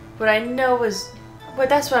 What I know is, well,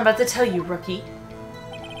 that's what I'm about to tell you, rookie.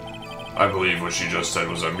 I believe what she just said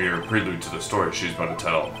was a mere prelude to the story she's about to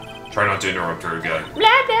tell. Try not to interrupt her again.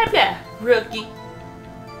 Blah blah blah, rookie.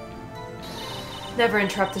 Never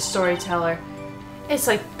interrupt the storyteller. It's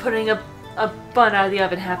like putting a bun out of the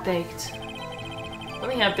oven half-baked.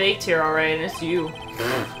 Something half-baked here, alright, and it's you.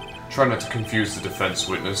 Try not to confuse the defense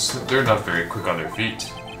witness. They're not very quick on their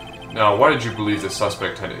feet. Now, why did you believe the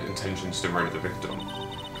suspect had intentions to murder the victim?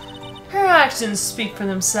 Her actions speak for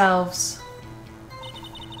themselves.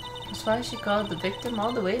 That's why she called the victim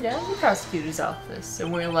all the way down to the prosecutor's office.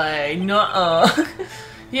 And we're like, nuh-uh.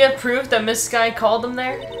 You have proof that Miss Sky called them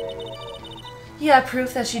there? You have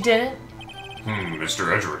proof that she didn't?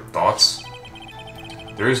 Mr. Edgeworth, thoughts?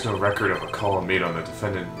 There is no record of a call made on the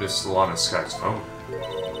defendant, Miss Lana Sky's phone.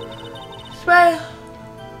 Well,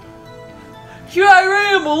 here I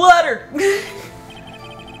am, a letter!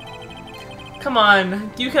 Come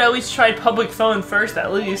on, you could at least try public phone first,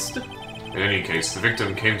 at least. In any case, the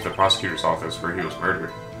victim came to the prosecutor's office where he was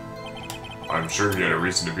murdered. I'm sure he had a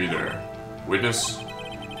reason to be there. Witness?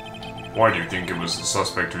 Why do you think it was the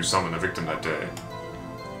suspect who summoned the victim that day?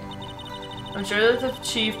 I'm sure that the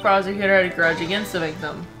chief prosecutor had a grudge against the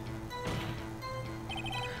victim.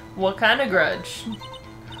 What kind of grudge?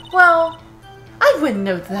 Well, I wouldn't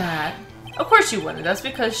know that. Of course you wouldn't. That's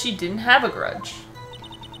because she didn't have a grudge.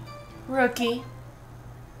 Rookie.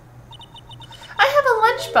 I have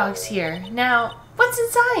a lunchbox here. Now, what's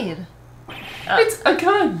inside? It's a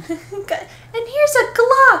gun! And here's a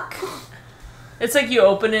Glock! It's like you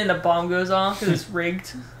open it and the bomb goes off because it's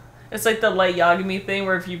rigged. It's like the Light Yagami thing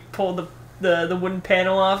where if you pull the wooden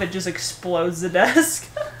panel off, it just explodes the desk.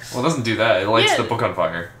 Well, it doesn't do that. It lights Yeah. the book on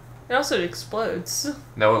fire. It also explodes.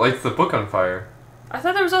 No, it lights the book on fire. I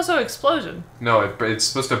thought there was also an explosion. No, it's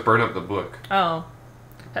supposed to burn up the book. Oh.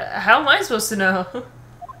 How am I supposed to know?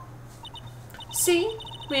 See?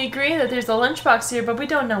 We agree that there's a lunchbox here, but we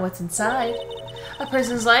don't know what's inside. A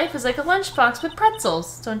person's life is like a lunchbox with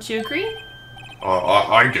pretzels. Don't you agree?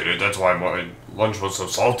 I get it. That's why my lunch was so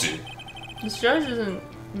salty. This judge isn't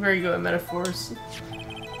very good at metaphors.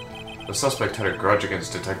 The suspect had a grudge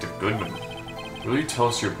against Detective Goodman. Will you tell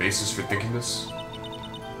us your basis for thinking this?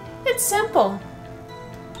 It's simple.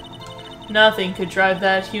 Nothing could drive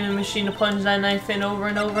that human machine to plunge that knife in over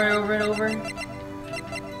and over and over and over.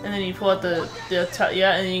 And then you pull out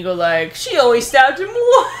yeah, and then you go like, she always stabbed him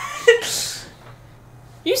once.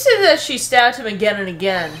 You said that she stabbed him again and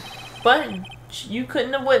again, but you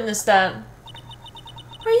couldn't have witnessed that.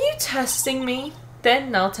 Are you testing me?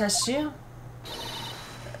 Then I'll test you.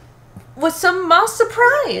 With some mouse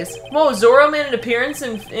surprise! Whoa, Zoro made an appearance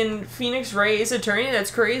in Phoenix Wright Ace Attorney?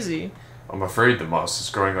 That's crazy. I'm afraid the moss is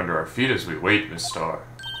growing under our feet as we wait, Miss Star.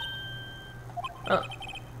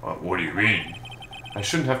 What do you mean? I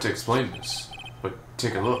shouldn't have to explain this, but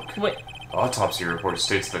take a look. Wait. The autopsy report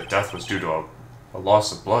states that death was due to a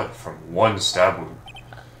loss of blood from one stab wound.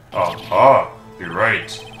 You're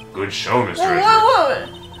right. Good show, Mr. Edgeworth. Whoa!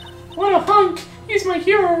 What a hunk! He's my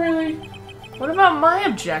hero, really. What about my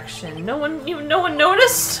objection? No one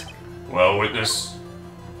noticed? Well, witness.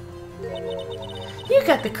 You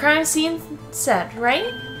got the crime scene set,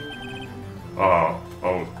 right?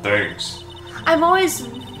 Oh, thanks. I've always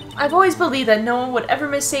believed that no one would ever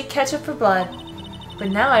mistake ketchup for blood. But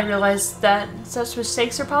now I realize that such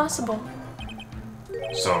mistakes are possible.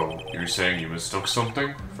 So, you're saying you mistook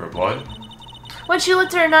something for blood? When she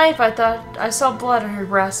lifted her knife, I thought I saw blood on her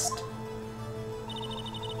breast.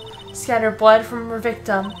 Scattered blood from her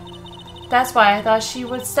victim. That's why I thought she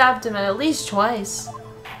would stabbed him at least twice.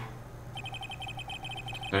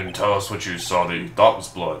 Then tell us what you saw that you thought was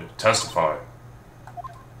blood. Testify.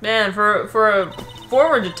 Man, for a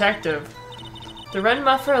former detective, the red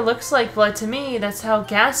muffler looks like blood to me. That's how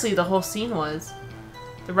ghastly the whole scene was.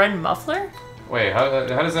 The red muffler? Wait, how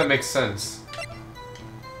does that make sense?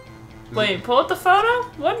 Wait, pull up the photo?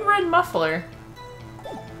 What red muffler?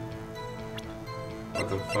 What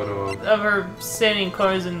the photo Of her standing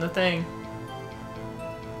clothes in the thing.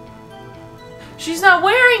 She's not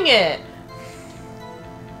wearing it!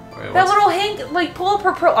 Wait, That little hank, like, pull up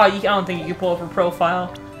her I don't think you can pull up her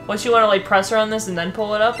profile. Unless you want to, like, press her on this and then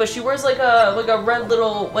pull it up. But she wears, like a red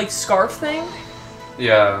little, like, scarf thing.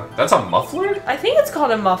 Yeah, that's a muffler? I think it's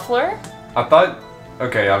called a muffler. I thought...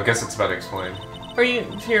 Okay, I guess it's about to explain. Or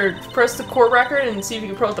here, press the court record and see if you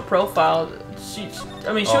can pull up the profile. She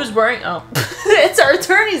was wearing, it's our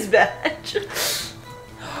attorney's badge.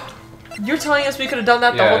 You're telling us we could have done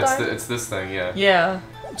that the whole time? Yeah, it's this thing, yeah. Yeah.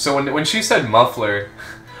 So when she said muffler,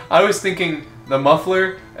 I was thinking the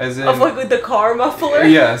muffler as in... Of like the car muffler?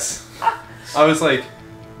 Yes. I was like,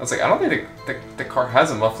 I don't think the car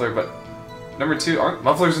has a muffler, but number two, aren't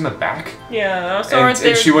mufflers in the back? Yeah. So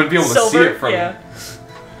And she wouldn't be able to see it from... Yeah.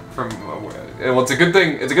 Well, it's a good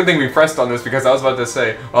thing we pressed on this because I was about to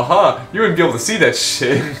say, aha, you wouldn't be able to see that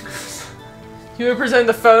shit. You would present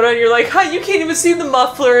the photo and you're like, huh, you can't even see the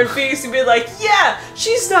muffler, and Phoenix would be like, yeah,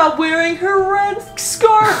 she's not wearing her red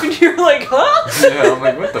scarf, and you're like, huh? Yeah, I'm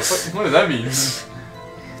like, what the fuck, what does that mean?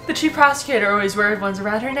 The chief prosecutor always wears ones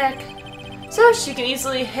around her neck, so she can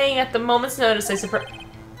easily hang at the moment's notice, I suppose.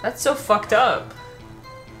 That's so fucked up.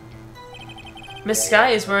 Miss Sky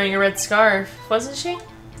is wearing a red scarf, wasn't she?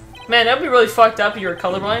 Man, that would be really fucked up if you were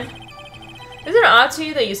colorblind. Is it odd to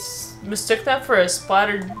you that you mistook that for a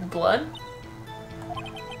splattered blood?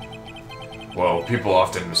 Well, people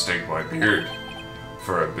often mistake my beard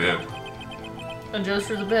for a bib. And just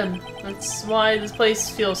for the bib. That's why this place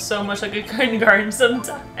feels so much like a kindergarten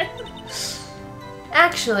sometimes.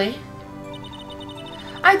 Actually,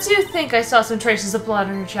 I do think I saw some traces of blood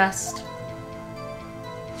on her chest.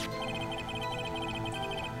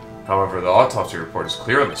 However, the autopsy report is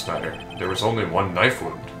clear on this matter. There was only one knife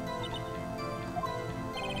wound.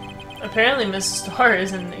 Apparently, Mrs. Starr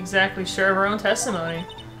isn't exactly sure of her own testimony.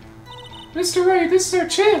 Mr. Ray, this is our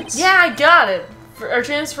chance. Yeah, I got it. Our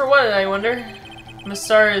chance for what, I wonder? Miss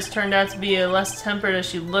Starr has turned out to be less tempered as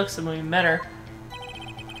she looks when we met her.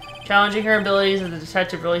 Challenging her abilities as a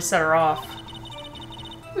detective really set her off.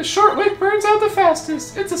 The short wick burns out the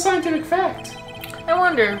fastest. It's a scientific fact. I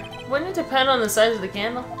wonder, wouldn't it depend on the size of the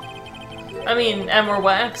candle? I mean, add more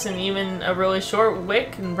wax and even a really short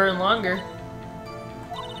wick can burn longer.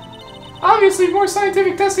 Obviously, more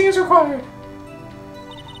scientific testing is required.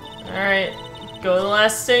 Alright, go to the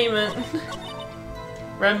last statement.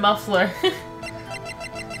 Red muffler.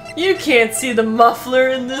 You can't see the muffler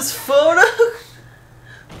in this photo!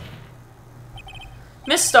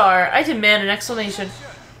 Miss Starr, I demand an explanation.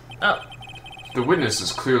 Oh. The witness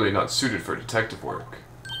is clearly not suited for detective work.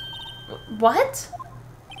 What?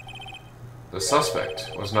 The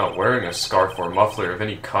suspect was not wearing a scarf or muffler of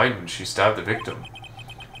any kind when she stabbed the victim.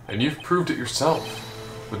 And you've proved it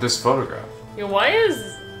yourself with this photograph. Yeah, why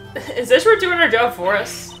is this we're doing our job for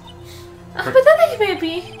us? But then they can't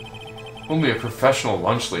be. Only a professional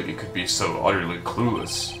lunch lady could be so utterly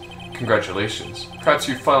clueless. Congratulations. Perhaps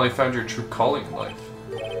you finally found your true calling in life.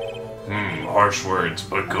 Harsh words,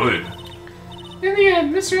 but good. In the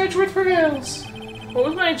end, Mr. Edgeworth prevails. What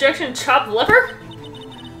was my injection? Chopped liver?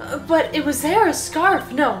 But it was there, a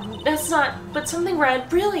scarf. No, that's not. But something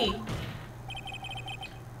red, really.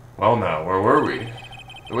 Well now, where were we?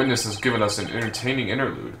 The witness has given us an entertaining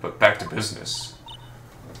interlude, but back to business.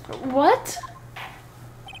 What?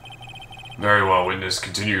 Very well, witness.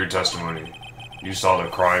 Continue your testimony. You saw the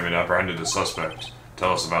crime and apprehended the suspect.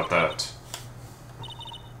 Tell us about that.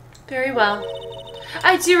 Very well.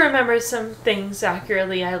 I do remember some things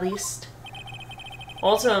accurately, at least.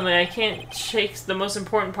 Ultimately, I can't shake the most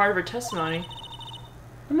important part of her testimony.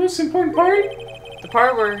 The most important part? The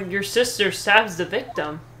part where your sister stabs the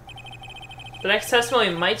victim. The next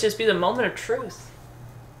testimony might just be the moment of truth.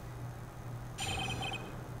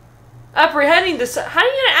 Apprehending this. How are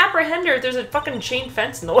you gonna apprehend her if there's a fucking chain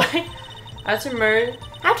fence in the way? After the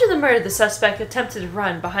murder, the suspect attempted to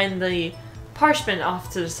run behind the parchment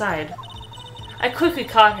off to the side. I quickly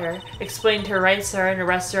caught her, explained her rights to her, and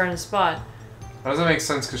arrested her on the spot. How does that make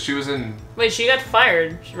sense? Because she was in... Wait, she got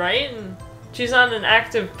fired, right? And she's not an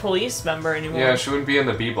active police member anymore. Yeah, she wouldn't be in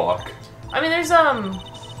the B block. I mean, there's,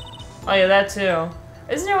 Oh yeah, that too.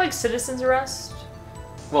 Isn't there, like, citizen's arrest?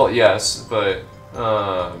 Well, yes, but,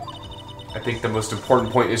 I think the most important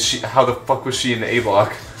point is how the fuck was she in the A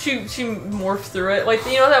block? She morphed through it. Like,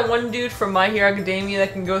 you know that one dude from My Hero Academia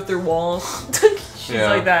that can go through walls? She's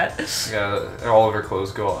like that. Yeah, all of her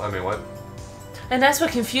clothes go... I mean, what? And that's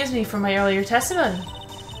what confused me from my earlier testimony.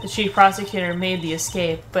 The chief prosecutor made the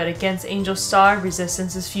escape, but against Angel Star,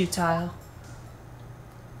 resistance is futile.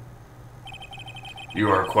 You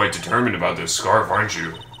are quite determined about this scarf, aren't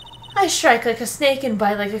you? I strike like a snake and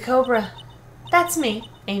bite like a cobra. That's me,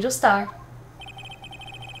 Angel Star.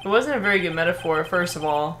 It wasn't a very good metaphor, first of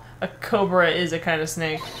all. A cobra is a kind of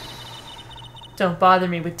snake. Don't bother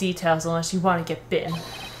me with details unless you want to get bitten.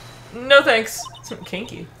 No thanks. It's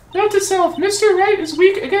kinky. Note to self, Mr. Wright is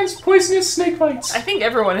weak against poisonous snake bites. I think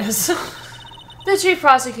everyone is. The chief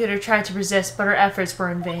prosecutor tried to resist, but her efforts were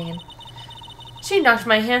in vain. She knocked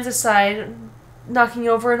my hands aside, knocking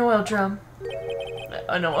over an oil drum.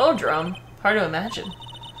 An oil drum? Hard to imagine.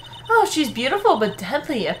 Oh, she's beautiful but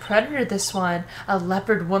deadly. A predator, this one. A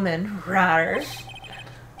leopard woman. Rawr.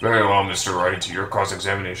 Very well, Mr. Wright. Your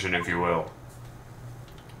cross-examination, if you will.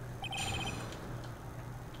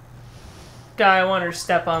 Guy, I want her to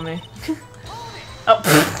step on me.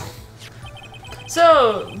 Oh.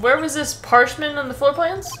 So, where was this parchment on the floor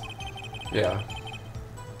plans? Yeah.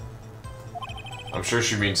 I'm sure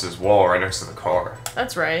she means this wall right next to the car.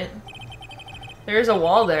 That's right. There is a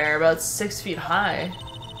wall there, about 6 feet high.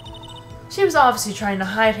 She was obviously trying to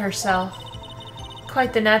hide herself.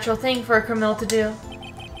 Quite the natural thing for a criminal to do.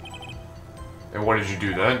 And what did you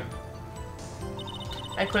do then?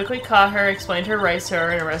 I quickly caught her, explained her rights to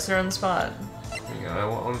her, and arrested her on the spot. Yeah, I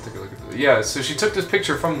want to take a look at this. Yeah, so she took this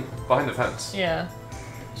picture from behind the fence. Yeah.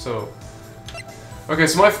 So... Okay,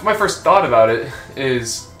 so my first thought about it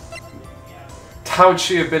is... How would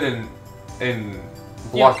she have been in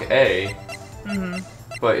Block A? Mm-hmm.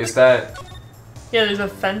 But is that... Yeah, there's a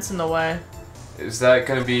fence in the way. Is that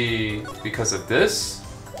going to be because of this?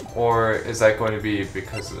 Or is that going to be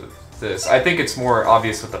because of this? I think it's more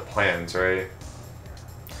obvious with the plans, right?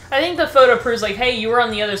 I think the photo proves, like, hey, you were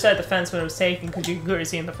on the other side of the fence when it was taken, because you can clearly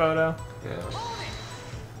see in the photo. Yeah.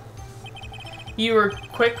 You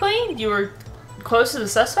were close to the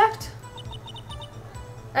suspect?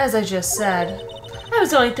 As I just said, I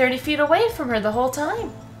was only 30 feet away from her the whole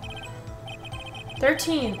time.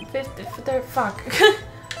 13, 50, fuck.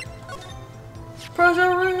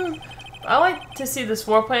 Project room. I like to see this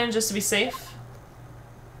floor plan just to be safe.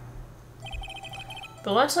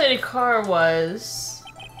 The lunch lady car was...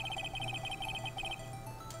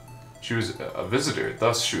 She was a visitor,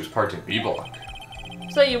 thus she was parked in B block.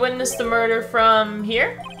 So you witnessed the murder from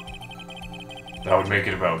here? That would make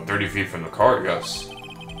it about 30 feet from the car, yes.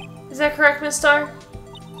 Is that correct, Miss Starr?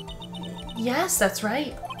 Yes, that's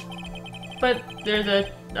right. But there's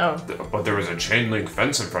a... oh. But there was a chain link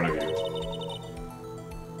fence in front of you.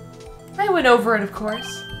 I went over it, of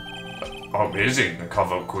course. Amazing, the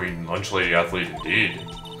Kava Queen lunch lady athlete indeed.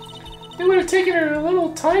 It would have taken her a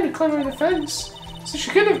little time to climb over the fence, so she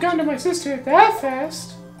couldn't have gotten to my sister that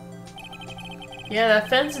fast. Yeah, that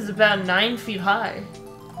fence is about 9 feet high.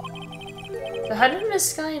 So how did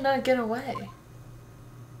Miss Sky not get away?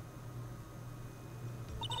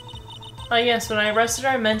 Oh yes, when I arrested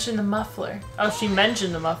her, I mentioned the muffler. Oh, she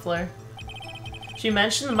mentioned the muffler. She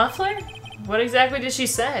mentioned the muffler? What exactly did she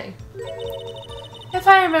say? If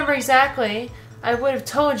I remember exactly, I would have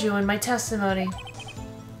told you in my testimony.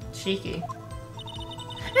 Cheeky.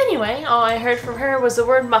 Anyway, all I heard from her was the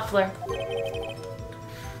word muffler.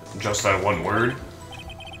 Just that one word?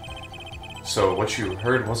 So what you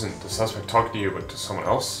heard wasn't the suspect talking to you, but to someone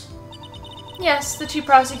else? Yes, the chief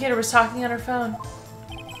prosecutor was talking on her phone.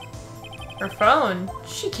 Her phone?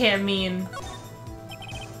 She can't mean...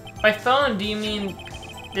 By phone, do you mean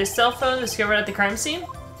this cell phone discovered at the crime scene?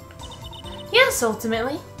 Yes,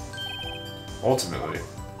 ultimately. Ultimately.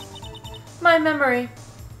 My memory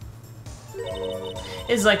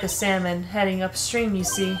is like a salmon heading upstream, you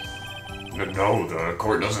see. No, the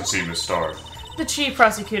court doesn't seem to start. The chief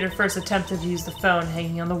prosecutor first attempted to use the phone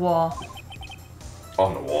hanging on the wall.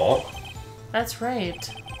 On the wall? That's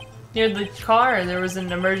right. Near the car, there was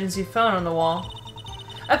an emergency phone on the wall.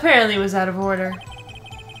 Apparently it was out of order.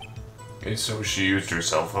 And so she used her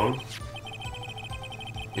cell phone?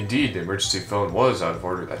 Indeed, the emergency phone was out of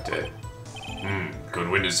order that day. Good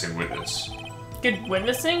witnessing witness. Good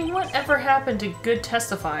witnessing? Whatever happened to good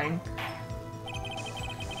testifying?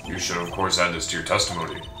 You should of course add this to your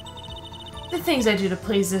testimony. The things I do to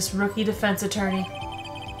please this rookie defense attorney.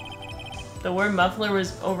 The word muffler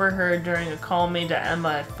was overheard during a call made to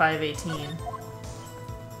Emma at 5:18.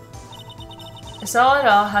 I saw it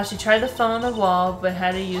all, how she tried the phone on the wall, but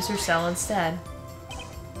had to use her cell instead.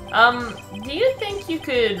 Do you think you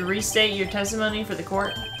could restate your testimony for the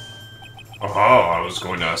court? Aha, I was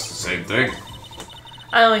going to ask the same thing.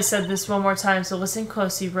 I only said this one more time, so listen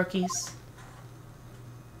closely, rookies.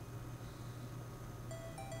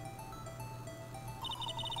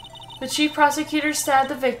 The chief prosecutor stabbed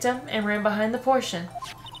the victim and ran behind the portion.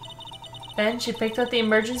 Then she picked up the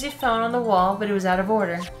emergency phone on the wall, but it was out of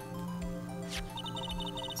order.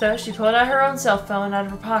 So she pulled out her own cell phone out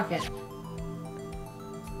of her pocket.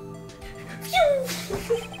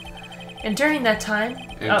 And during that time...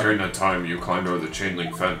 you climbed over the chain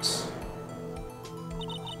link fence.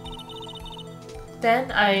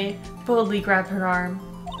 Then I boldly grabbed her arm.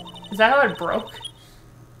 Is that how it broke?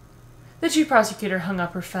 The chief prosecutor hung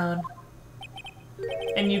up her phone.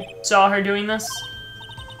 And you saw her doing this?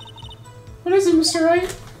 What is it, Mr.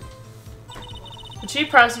 Wright? The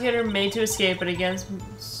chief prosecutor made to escape, but against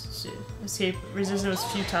escape resistance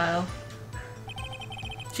was futile.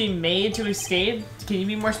 She made to escape? Can you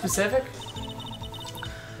be more specific?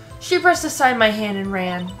 She brushed aside my hand and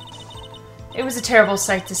ran. It was a terrible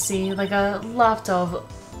sight to see, like a lopped of...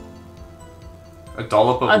 A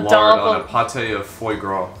dollop of lard on a pate of foie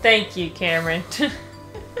gras. Thank you, Cameron.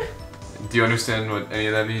 Do you understand what any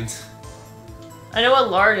of that means? I know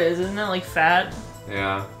what lard is, isn't it like fat?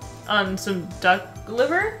 Yeah. On some duck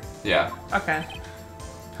liver? Yeah. Okay.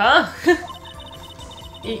 Huh?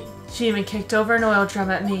 She even kicked over an oil drum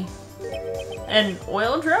at me. An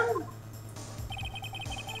oil drum?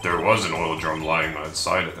 There was an oil drum lying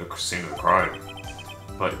outside at the scene of the crime.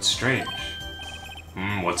 But it's strange.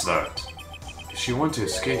 What's that? If she wanted to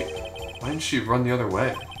escape, why didn't she run the other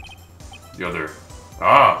way? The other...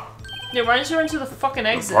 Ah! Yeah, why didn't she run to the fucking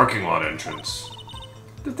exit? The parking lot entrance.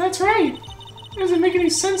 That's right. It doesn't make any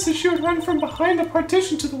sense that she would run from behind the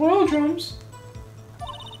partition to the oil drums.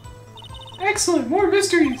 Excellent, more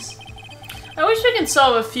mysteries. I wish we could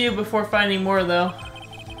solve a few before finding more, though.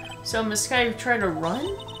 So Miss Sky tried to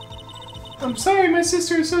run? I'm sorry my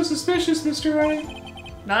sister is so suspicious, Mr.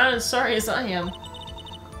 Wright. Not as sorry as I am.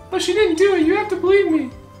 But she didn't do it, you have to believe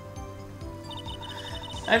me.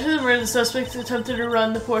 After the murder, the suspects attempted to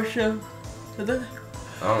run the portion to the...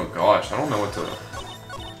 Oh gosh, I don't know what to...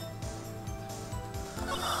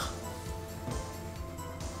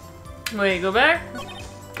 Wait, go back?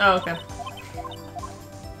 Oh, okay.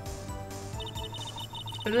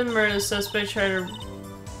 After the murder, the suspect tried to...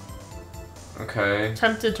 Okay.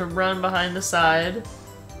 Attempted to run behind the side.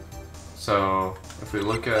 So, if we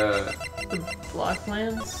look at... The block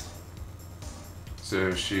plans?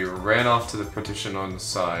 So she ran off to the partition on the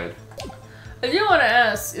side. I do want to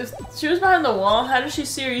ask, if she was behind the wall, how did she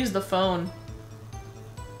see her use the phone?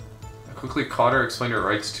 I quickly caught her, explained her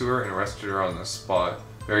rights to her, and arrested her on the spot.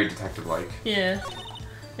 Very detective-like. Yeah.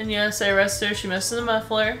 And yes, I arrested her. She messed in the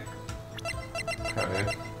muffler.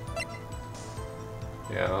 Okay.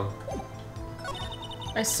 Yeah.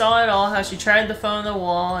 I saw it all, how she tried the phone on the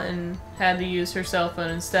wall and had to use her cell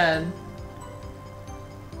phone instead.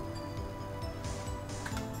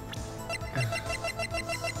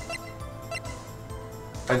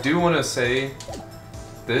 I do want to say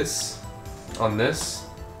this on this.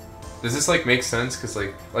 Does this like make sense? Because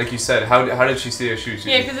like you said, how did she see her shoes?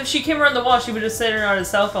 Yeah, because if she came around the wall, she would have said her on a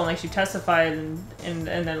cell phone like she testified, and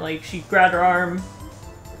then like she grabbed her arm,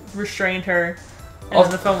 restrained her, and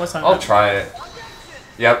then the phone was hung I'll up. try it.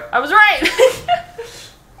 Yep. I was right.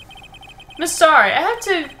 Miss Starry, I have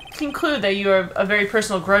to conclude that you are a very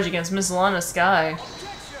personal grudge against Miss Lana Sky.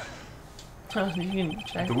 Oh, you can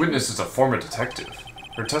check. The witness is a former detective.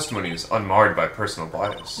 Her testimony is unmarred by personal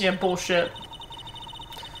bias. Yeah, bullshit.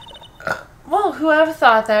 Well, whoever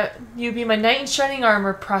thought that you'd be my knight in shining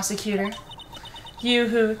armor, prosecutor? You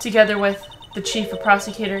who, together with the chief of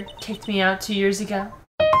prosecutor kicked me out 2 years ago.